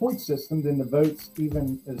going on a point system, then the votes,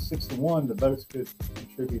 even at 6-1, the votes could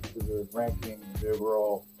contribute to the ranking, the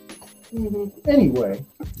overall. Mm-hmm. Anyway.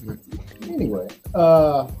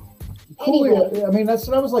 Coolio, I mean, that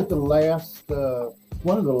was like the last,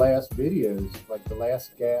 one of the last videos, like the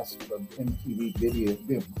last gasp of MTV video,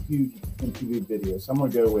 huge MTV video. So I'm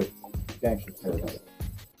going to go with Gangster's Paradise.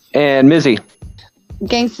 And Mizzy?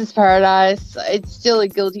 Gangster's Paradise. It's still a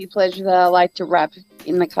guilty pleasure that I like to rap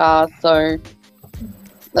in the car, so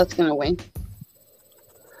that's going to win.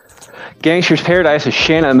 Gangster's Paradise, as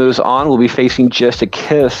Shanna moves on, will be facing Just a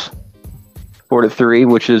Kiss 4-3,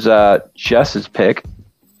 which is Jess's pick.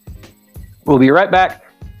 We'll be right back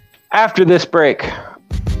after this break.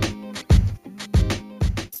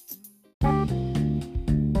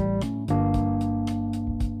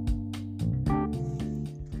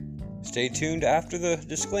 Stay tuned after the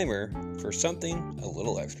disclaimer for something a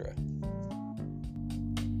little extra.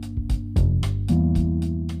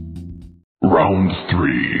 Round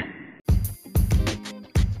 3.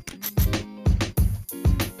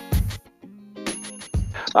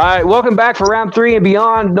 All right, welcome back for round 3 and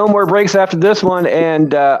beyond. No more breaks after this one,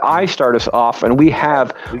 and I start us off, and we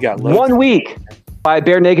got 1 week by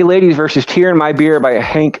Bare Naked Ladies versus Tear in My Beer by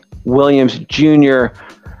Hank Williams Jr.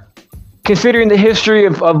 Considering the history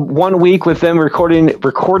of 1 week with them recording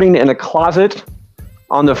in a closet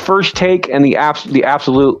on the first take and the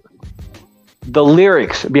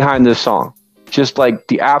lyrics behind this song, just like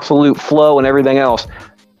the absolute flow and everything else,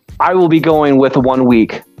 I will be going with 1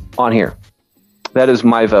 week on here. That is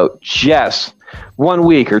my vote. Jess, 1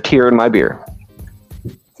 week or Tear in My Beer?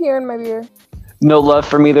 Tear in My Beer. No love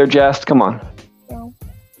for me there, Jess? Come on. No.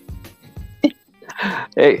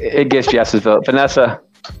 It gets Jess's vote. Vanessa?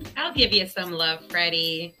 I'll give you some love,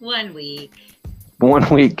 Freddie. 1 week. 1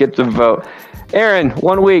 week gets a vote. Aaron,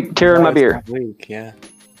 1 week, Tear in My Beer. 1 week, yeah.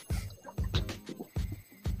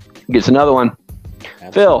 Gets another one.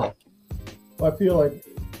 Absolutely. Phil? Well, I feel like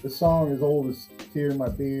the song as old as Tear in My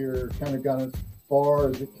Beer kind of gone as far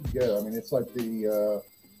as it could go. I mean, it's like the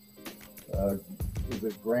is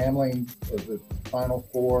it Grambling of the Final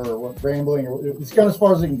Four or what? Grambling, or it's gone as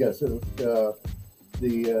far as it can go. So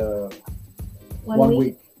the 1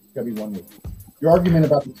 week, it's got to be 1 week. Your argument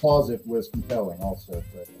about the closet was compelling, also.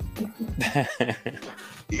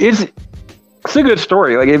 It's a good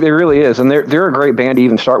story. Like it really is, and they're a great band to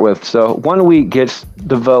even start with. So 1 week gets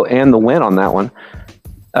the vote and the win on that one.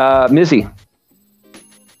 Mizzy?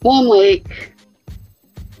 1 week.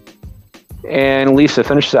 And Lisa,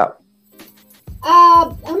 finish this out.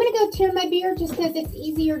 I'm gonna go Tear in My Beer just because it's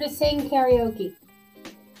easier to sing karaoke.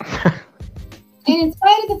 And in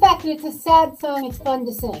spite of the fact that it's a sad song, it's fun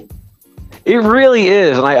to sing. It really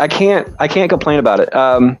is, and I can't complain about it.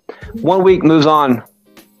 1 week moves on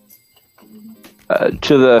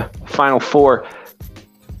to the final four.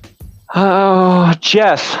 Oh,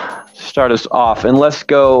 Jess, start us off, and let's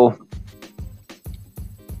go.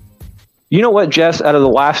 You know what, Jess? Out of the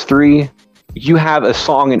last three, you have a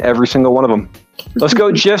song in every single one of them. Let's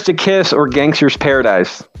go Just a Kiss or Gangster's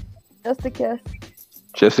Paradise. Just a Kiss.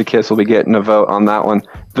 Just a Kiss will be getting a vote on that one.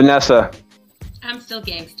 Vanessa. I'm still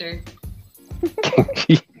gangster.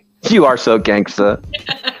 You are so gangsta.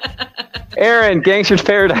 Aaron, Gangster's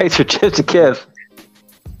Paradise or Just a Kiss?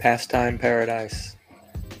 Pastime Paradise.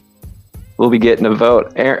 We'll be getting a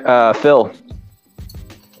vote. Phil.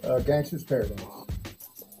 Gangster's Paradise.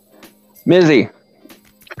 Mizzy.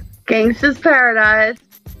 Gangsta's Paradise.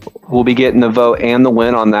 We'll be getting the vote and the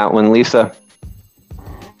win on that one. Lisa.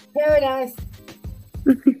 Paradise.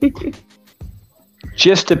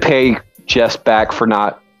 Just to pay Jess back for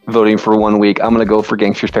not voting for 1 week, I'm going to go for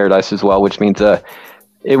Gangster's Paradise as well, which means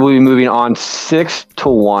it will be moving on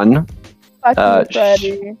 6-1.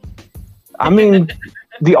 Freddie. I mean,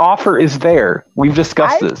 the offer is there. We've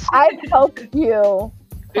discussed this. I've helped you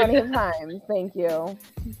plenty of times. Thank you.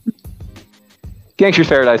 Gangster's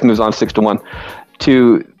Paradise moves on 6-1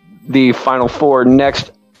 to the final four.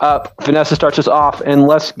 Next up, Vanessa starts us off, and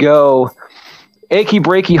let's go Achy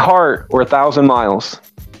Breaky Heart or 1,000 Miles.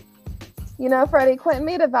 You know, Freddie, Quentin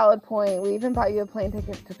made a valid point. We even bought you a plane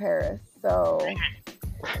ticket to Paris, so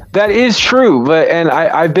that is true. But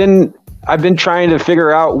I've been trying to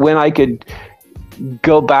figure out when I could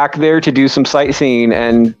go back there to do some sightseeing,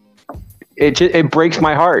 and it breaks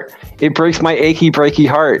my heart. It breaks my achy breaky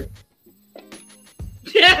heart.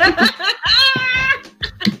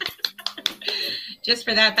 Just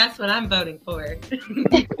for that, that's what I'm voting for.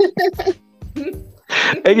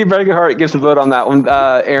 Achy breaky heart gets a vote on that one.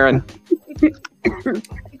 Aaron.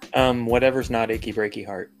 Whatever's not Achy Breaky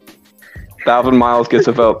Heart. 1,000 Miles gets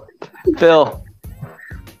a vote. Phil.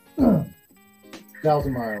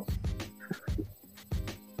 1,000 Miles.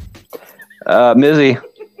 Mizzy.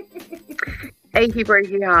 Achy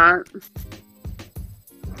Breaky Heart.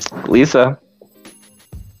 Lisa.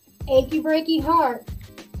 Achy Breaky Heart.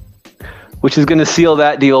 Which is going to seal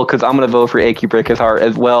that deal because I'm going to vote for Achy Breaky Heart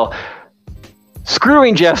as well.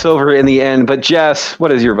 Screwing Jess over in the end. But Jess,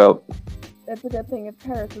 what is your vote? It's a good thing if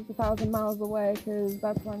Paris is 1,000 miles away because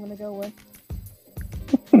that's what I'm going to go with.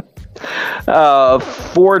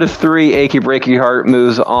 4-3, Achy Breaky Heart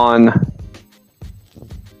moves on.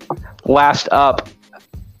 Last up,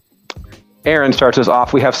 Aaron starts us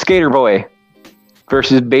off. We have Skater Boy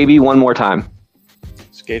versus Baby One More Time.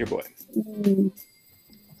 Skater Boy.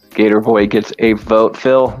 Skater Boy gets a vote.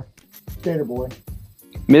 Phil. Skater Boy.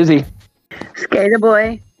 Mizzy. Skater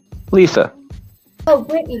Boy. Lisa. Oh,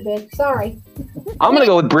 Brittany, bitch. Sorry. I'm going to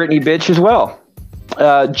go with Brittany bitch as well.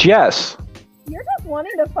 Jess. You're just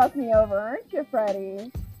wanting to fuck me over, aren't you,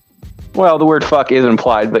 Freddie? Well, the word fuck is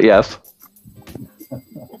implied, but yes.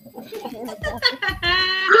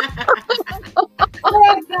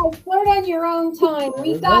 Flirt on your own time.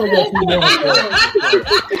 We've got this.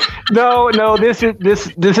 No. This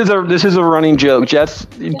is a running joke. Jess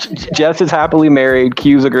is happily married.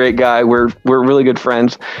 Q's a great guy. We're really good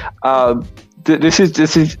friends. This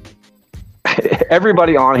is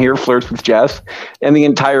everybody on here flirts with Jess, and the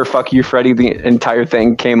entire "fuck you, Freddie," the entire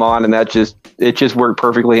thing came on, and it just worked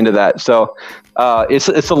perfectly into that. So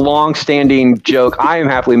it's a long-standing joke. I am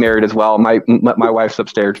happily married as well. My wife's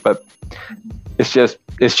upstairs, but it's just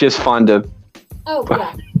fun to. Oh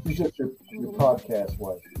yeah. She's just your podcast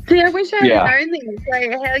wife. See, I wish I had known these.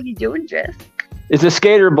 Like, how are you doing, Jess? Is it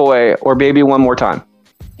Skater Boy or Baby One More Time?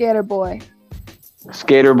 Skater Boy.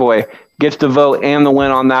 Skater Boy gets the vote and the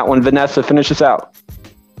win on that one. Vanessa, finish us out.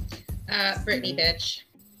 Brittany bitch.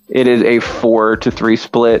 It is a 4-3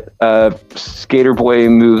 split. Skater Boy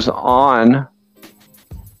moves on.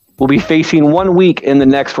 We'll be facing 1 week in the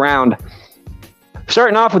next round.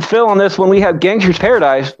 Starting off with Phil on this one, we have Gangster's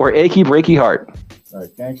Paradise or Achy Breaky Heart. All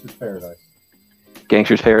right, Gangster's Paradise.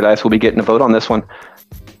 Gangster's Paradise will be getting a vote on this one.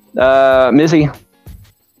 Mizzy.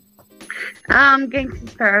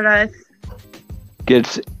 Gangster's Paradise.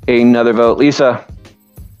 Gets another vote. Lisa.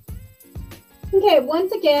 Okay,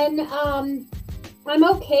 once again, I'm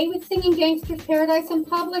okay with singing Gangster's Paradise in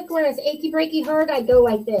public, whereas Achy Breaky Heart, I go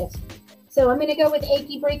like this. So I'm going to go with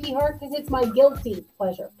Achy Breaky Heart because it's my guilty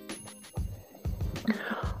pleasure.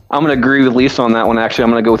 I'm going to agree with Lisa on that one. Actually,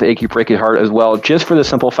 I'm going to go with Achy Breaky Heart as well, just for the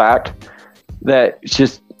simple fact that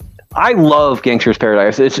I love Gangster's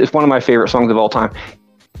Paradise. It's one of my favorite songs of all time.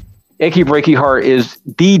 Achy Breaky Heart is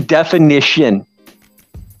the definition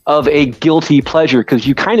of a guilty pleasure because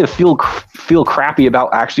you kind of feel crappy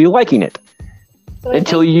about actually liking it So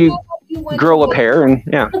until you grow a pair and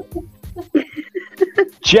yeah.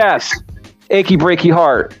 Jess, Achy Breaky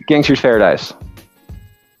Heart, Gangster's Paradise.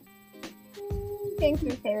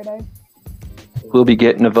 Gangster's Paradise. We'll be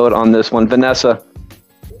getting a vote on this one. Vanessa.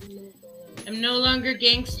 I'm no longer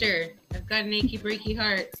gangster. I've got an achy breaky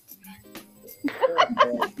heart.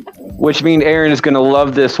 Which means Aaron is going to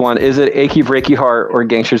love this one. Is it Achy Breaky Heart or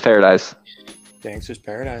Gangster's Paradise? Gangster's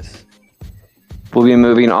Paradise. We'll be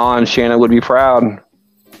moving on. Shannon would be proud.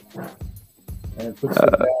 And put some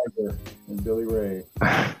Dagger in Billy Ray.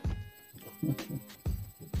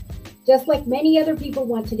 Just like many other people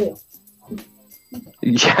want to do.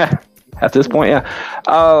 Yeah, at this point, yeah.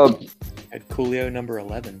 At Coolio number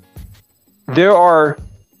 11. There are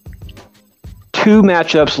 2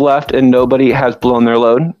 matchups left, and nobody has blown their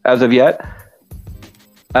load as of yet.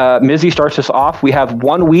 Mizzy starts us off. We have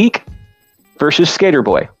 1 week versus Skater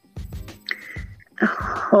Boy.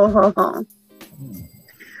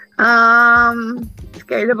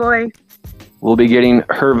 Skater Boy. We'll be getting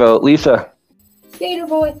her vote. Lisa. Skater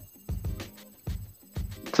Boy.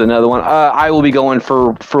 It's another one. I will be going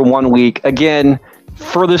for 1 week. Again,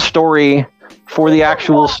 for the story, for the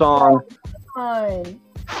actual song.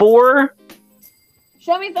 For...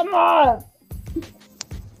 Show me some love.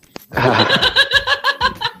 Show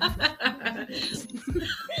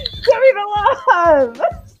me the love.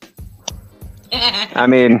 I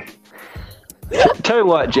mean, tell you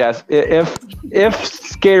what, Jess. If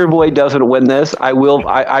Skater Boy doesn't win this, I will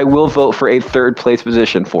vote for a 3rd place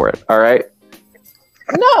position for it. All right.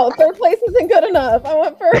 No, 3rd place isn't good enough. I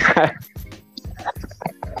want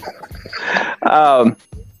 1st.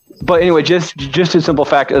 But anyway, just a simple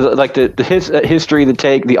fact is like the history, the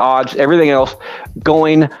take, the odds, everything else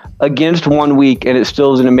going against 1 week, and it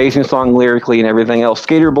still is an amazing song lyrically and everything else.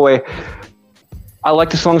 Skater Boy, I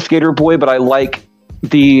like the song Skater Boy, but I like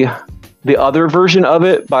the other version of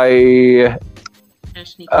it by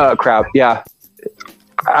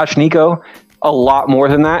Ash Nico a lot more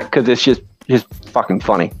than that because it's just fucking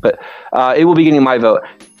funny. But it will be getting my vote.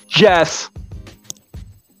 Jess.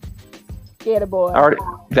 Skater Boy. I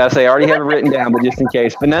already have it written down, but just in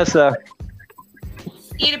case. Vanessa.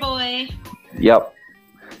 Skater Boy. Yep.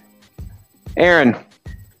 Aaron.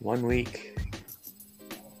 1 week.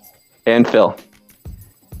 And Phil.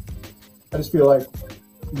 I just feel like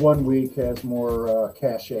 1 week has more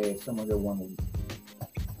cachet, so I'm going to go 1 week.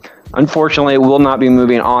 Unfortunately, it will not be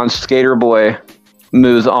moving on. Skater Boy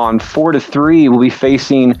moves on 4-3. We'll be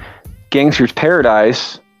facing Gangster's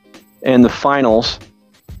Paradise in the finals.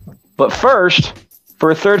 But first, for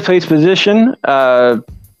a 3rd place position,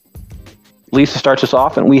 Lisa starts us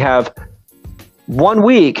off, and we have 1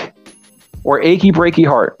 week or Achy Breaky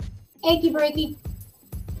Heart. Achy Breaky.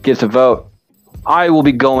 Gets a vote. I will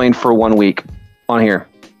be going for 1 week on here.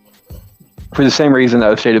 For the same reason that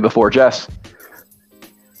I've stated before. Jess?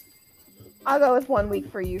 I'll go with 1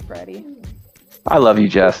 week for you, Freddie. I love you,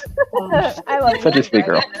 Jess. I love you. Such a sweet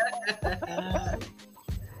girl.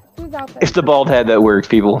 Who's out there? It's the bald head that works,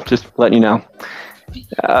 people. Just letting you know.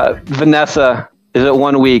 Vanessa, is it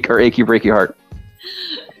 1 week or Achy Breaky Heart?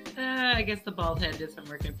 I guess the bald head isn't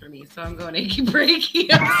working for me, so I'm going Achy Breaky.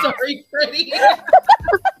 I'm sorry, Freddie.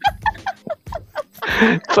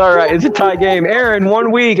 It's all right. It's a tie game. Aaron,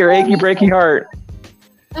 1 week or Achy Breaky Heart?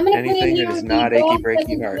 I'm going to Anything that is not Achy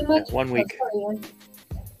Breaky Heart. 1 week.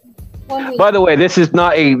 1 week. By the way, this is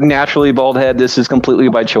not a naturally bald head. This is completely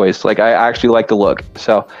by choice. Like, I actually like the look.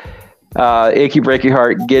 So, Achy Breaky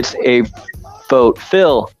Heart gets a vote.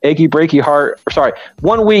 Phil, Achy Breaky Heart.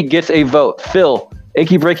 1 week gets a vote. Phil,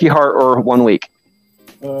 Achy Breaky Heart or 1 week?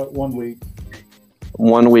 1 week.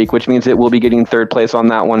 1 week, which means it will be getting 3rd place on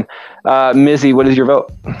that one. Mizzy, what is your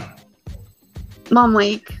vote? 1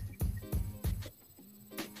 week.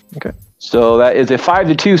 Okay. So that is a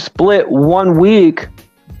 5-2 split. 1 week,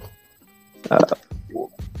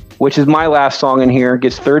 which is my last song in here,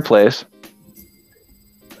 gets 3rd place.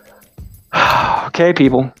 Okay,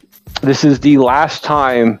 people. This is the last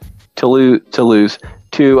time to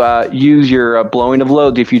use your blowing of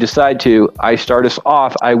loads if you decide to. I start us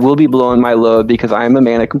off. I will be blowing my load because I am a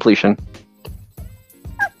man of completion.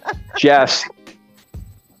 Jess,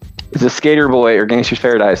 is it Skater Boy or Gangster's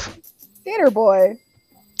Paradise? Skater Boy.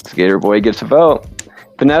 Skater Boy gets a vote.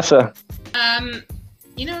 Vanessa.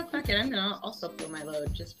 You know, fuck it. I'm gonna also blow my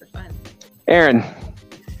load just for fun. Aaron.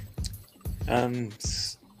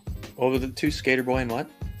 What were the 2? Skater Boy and what?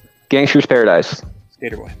 Gangster's Paradise.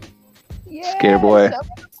 Skater Boy. Yeah, Skater Boy. show me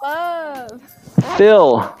love.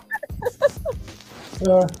 Phil.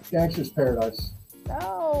 Gangster's Paradise.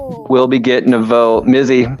 No. Will be getting a vote.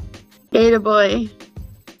 Mizzy. Skater Boy.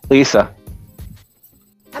 Lisa.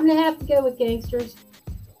 I'm going to have to go with Gangsters.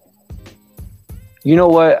 You know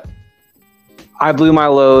what? I blew my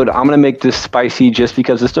load. I'm going to make this spicy just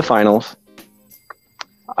because it's the finals.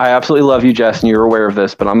 I absolutely love you, Jess, and you're aware of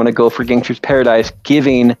this, but I'm going to go for Gangster's Paradise,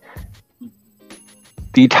 giving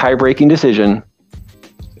the tie-breaking decision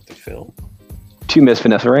Is it Phil? to Miss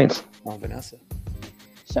Vanessa Reigns. Oh, Vanessa.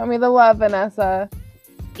 Show me the love, Vanessa.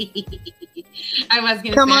 I was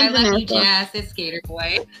gonna Come say on, I love you, Vanessa. Jess. It's Skater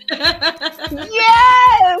Boy.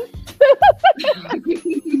 Yes!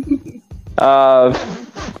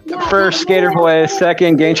 First, Skater Boy.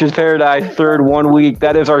 Second, Gangster's Paradise. Third, 1 week.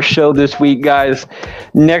 That is our show this week, guys.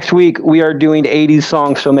 Next week, we are doing 80s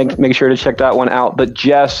songs, so make sure to check that one out. But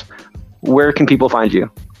Jess, where can people find you?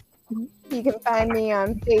 You can find me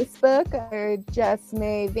on Facebook under Jess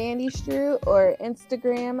May Vandystrew or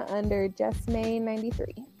Instagram under Jess May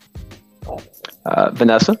 93.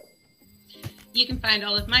 Vanessa? You can find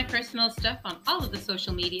all of my personal stuff on all of the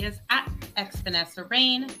social medias at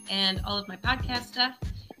xvanessarain, and all of my podcast stuff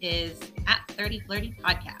is at 30flirty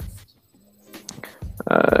podcast.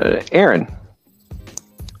 Aaron?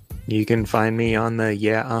 You can find me on the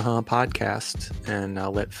podcast, and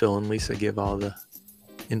I'll let Phil and Lisa give all the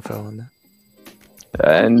info on that.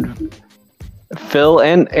 And Phil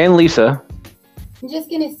and Lisa. I'm just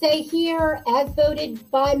going to say here, as voted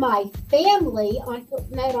by my family on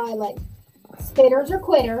Footnote Island, spitters or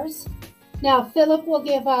quitters. Now, Philip will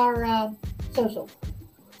give our social.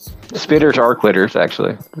 Spitters are quitters,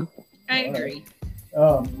 actually. I agree.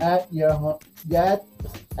 At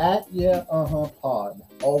pod,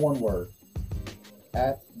 all one word.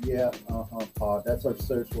 At pod. That's our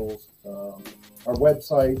socials. Our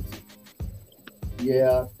website,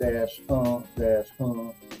 yeah-huh.com.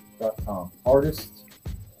 Artist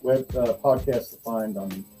web podcast to find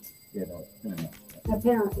on internet.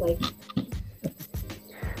 Apparently.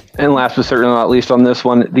 And last but certainly not least on this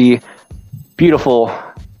one, the beautiful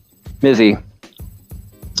Mizzy.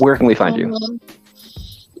 Where can we find you?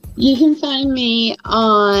 You can find me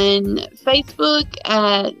on Facebook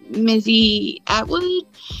at Metzi Atwood.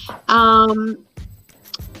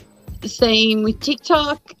 Same with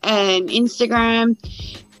TikTok and Instagram,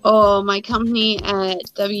 or my company at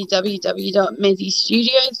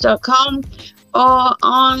www.mezzistudios.com, or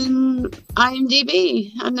on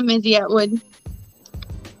IMDb under Metzi Atwood.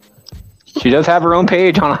 She does have her own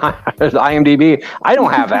page on IMDb. I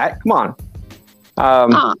don't have that. Come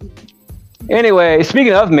on. Anyway,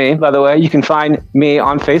 speaking of me, by the way, you can find me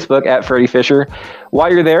on Facebook at Freddie Fisher.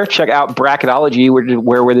 While you're there, check out Bracketology,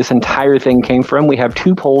 where this entire thing came from. We have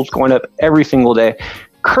 2 polls going up every single day.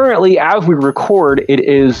 Currently, as we record, it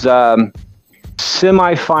is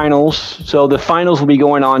semifinals. So the finals will be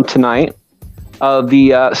going on tonight of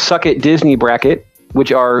the Suck It Disney bracket,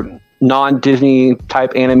 which are non-Disney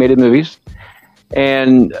type animated movies.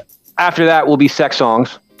 And after that will be sex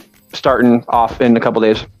songs, starting off in a couple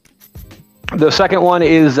days. The second one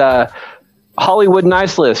is Hollywood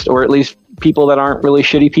Nice List, or at least people that aren't really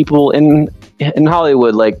shitty people in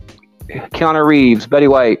Hollywood, like Keanu Reeves, Betty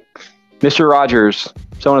White, Mr. Rogers,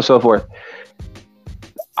 so on and so forth.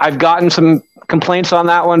 I've gotten some complaints on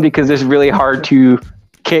that one because it's really hard to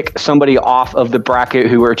kick somebody off of the bracket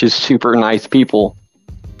who are just super nice people.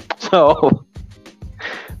 So,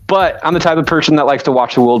 but I'm the type of person that likes to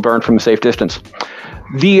watch the world burn from a safe distance.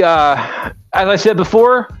 As I said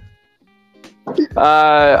before,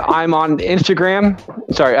 I'm on Instagram.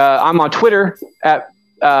 I'm on Twitter at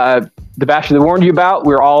the Bastard that warned you about.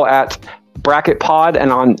 We're all at Bracket Pod,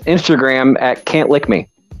 and on Instagram at Can't Lick Me.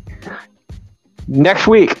 Next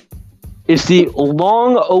week is the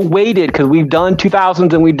long-awaited, because we've done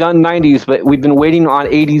 2000s and we've done 90s, but we've been waiting on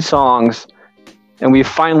 80s songs, and we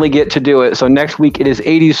finally get to do it. So next week it is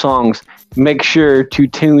 80s songs. Make sure to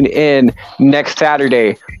tune in next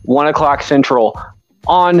Saturday, 1 o'clock Central,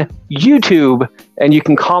 on YouTube, and you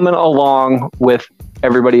can comment along with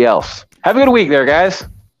everybody else. Have a good week there, guys.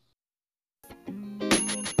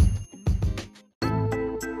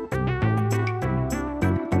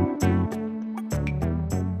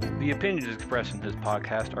 The opinions expressed in this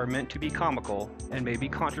podcast are meant to be comical and may be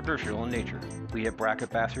controversial in nature. We at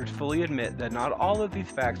Bracket Bastards fully admit that not all of these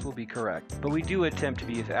facts will be correct, but we do attempt to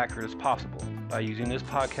be as accurate as possible. By using this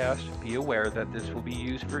podcast, be aware that this will be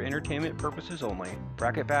used for entertainment purposes only.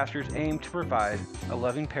 Bracket Bastards aim to provide a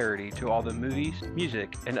loving parody to all the movies,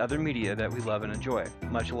 music, and other media that we love and enjoy.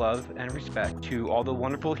 Much love and respect to all the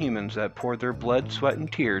wonderful humans that poured their blood, sweat, and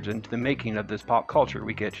tears into the making of this pop culture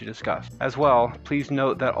we get to discuss. As well, please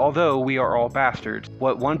note that although we are all bastards,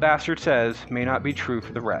 what one bastard says may not be true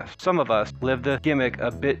for the rest. Some of us live the gimmick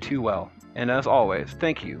a bit too well. And as always,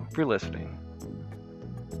 thank you for listening.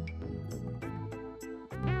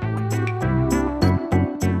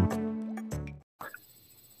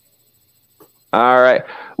 All right.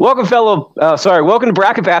 Welcome to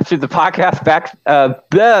Bracket Bastards, the podcast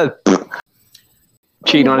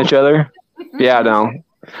cheating on each other. Yeah, no.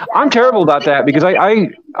 I'm terrible about that because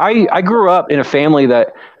I grew up in a family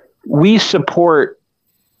that we support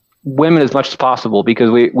women as much as possible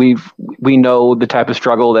because we know the type of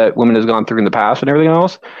struggle that women has gone through in the past and everything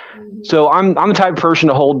else. Mm-hmm. So I'm the type of person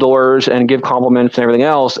to hold doors and give compliments and everything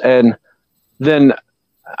else. And then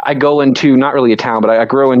I go into not really a town, but I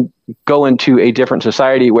go into a different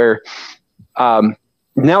society where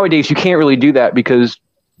nowadays you can't really do that because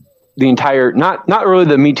the entire not really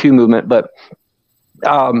the Me Too movement, but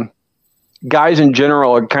guys in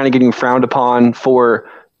general are kind of getting frowned upon for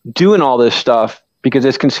doing all this stuff because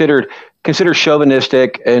it's considered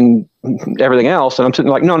chauvinistic and everything else. And I'm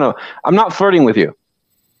sitting like, no, I'm not flirting with you.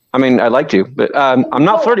 I mean, I'd like to, but I'm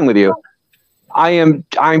not flirting with you. I'm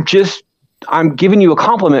giving you a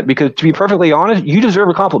compliment because, to be perfectly honest, you deserve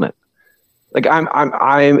a compliment. Like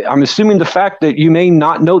I'm assuming the fact that you may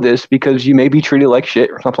not know this because you may be treated like shit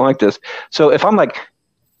or something like this. So if I'm like,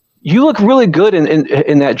 you look really good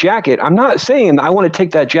in that jacket, I'm not saying I want to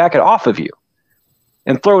take that jacket off of you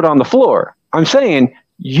and throw it on the floor. I'm saying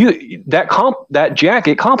that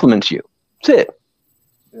jacket compliments you. That's it.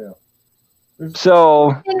 Yeah.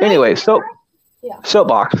 So anyway,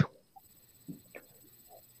 soapbox.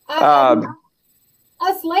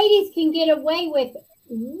 Us ladies can get away with,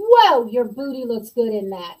 whoa, your booty looks good in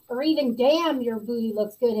that, or even damn, your booty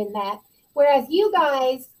looks good in that. Whereas you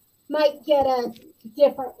guys might get a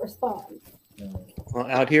different response. Well,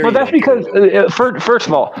 out here, well, that's because first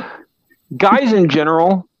of all, guys in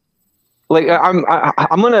general, like I'm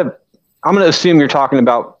gonna assume you're talking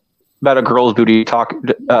about a girl's booty, talk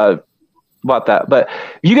about that. But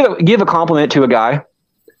if you gotta give a compliment to a guy,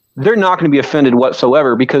 they're not going to be offended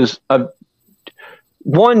whatsoever because of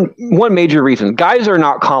one major reason. Guys are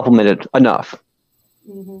not complimented enough.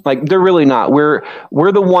 Mm-hmm. Like they're really not. We're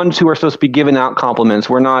the ones who are supposed to be giving out compliments.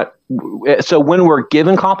 We're not. So when we're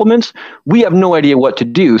given compliments, we have no idea what to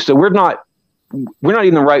do. So we're not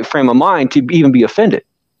in the right frame of mind to even be offended.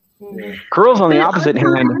 Mm-hmm. Girls on the opposite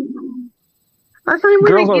hand. I find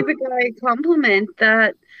when I give a guy a compliment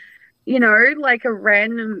that, like a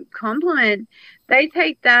random compliment, they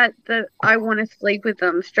take that I want to sleep with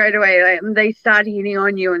them straight away. And they start hitting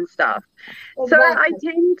on you and stuff. Exactly. So I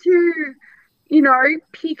tend to,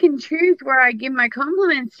 pick and choose where I give my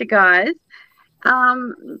compliments to guys.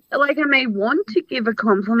 Like I may want to give a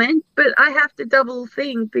compliment, but I have to double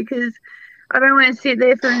think because I don't want to sit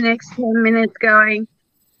there for the next 10 minutes going,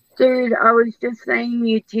 dude, I was just saying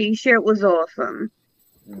your t-shirt was awesome.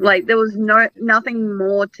 Mm-hmm. Like there was nothing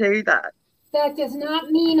more to that. That does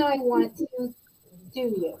not mean I want to do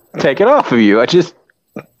you. Take it off of you. I just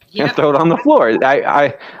can't throw it on the floor.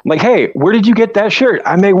 I'm like, hey, where did you get that shirt?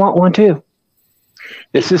 I may want one too.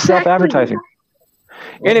 This is self-advertising.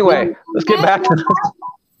 Anyway, let's get back to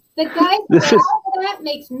the guys. That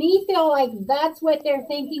makes me feel like that's what they're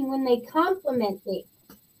thinking when they compliment me.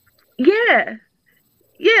 Yeah,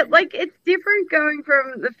 like it's different going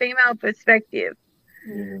from the female perspective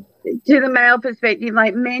to the male perspective.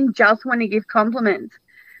 Like men just want to give compliments.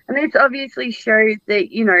 And this obviously shows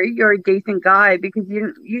that, you're a decent guy because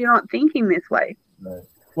you're not thinking this way. Right.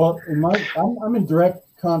 Well, I'm in direct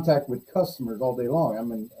contact with customers all day long.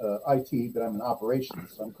 I'm in IT, but I'm in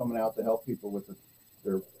operations. So I'm coming out to help people with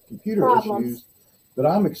their computer issues. But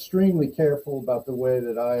I'm extremely careful about the way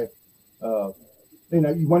that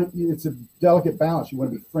it's a delicate balance. You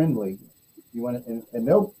want to be friendly. You want to,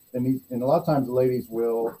 and a lot of times the ladies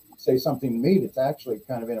will say something to me that's actually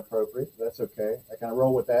kind of inappropriate. That's okay. I kind of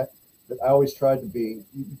roll with that. But I always try to be,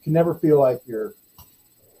 you can never feel like you're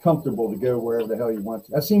comfortable to go wherever the hell you want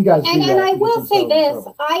to. I've seen guys do that. And I will say this,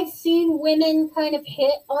 I've seen women kind of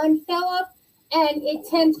hit on Philip and it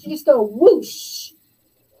tends to just go whoosh.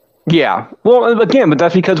 Yeah. Well, again, but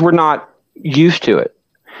that's because we're not used to it.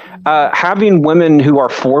 Having women who are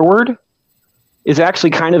forward is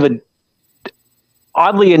actually kind of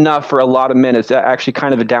oddly enough, for a lot of men, it's actually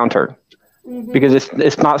kind of a downturn because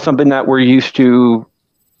it's not something that we're used to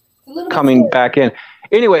coming back in.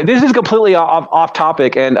 Anyway, this is completely off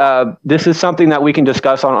topic, and this is something that we can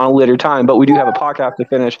discuss on a later time, but we do have a podcast to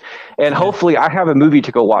finish, and hopefully I have a movie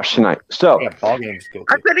to go watch tonight. So ball games go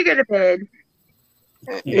I'm going to go to bed.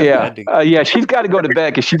 Yeah, she's got to go to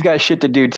bed because she's got shit to do.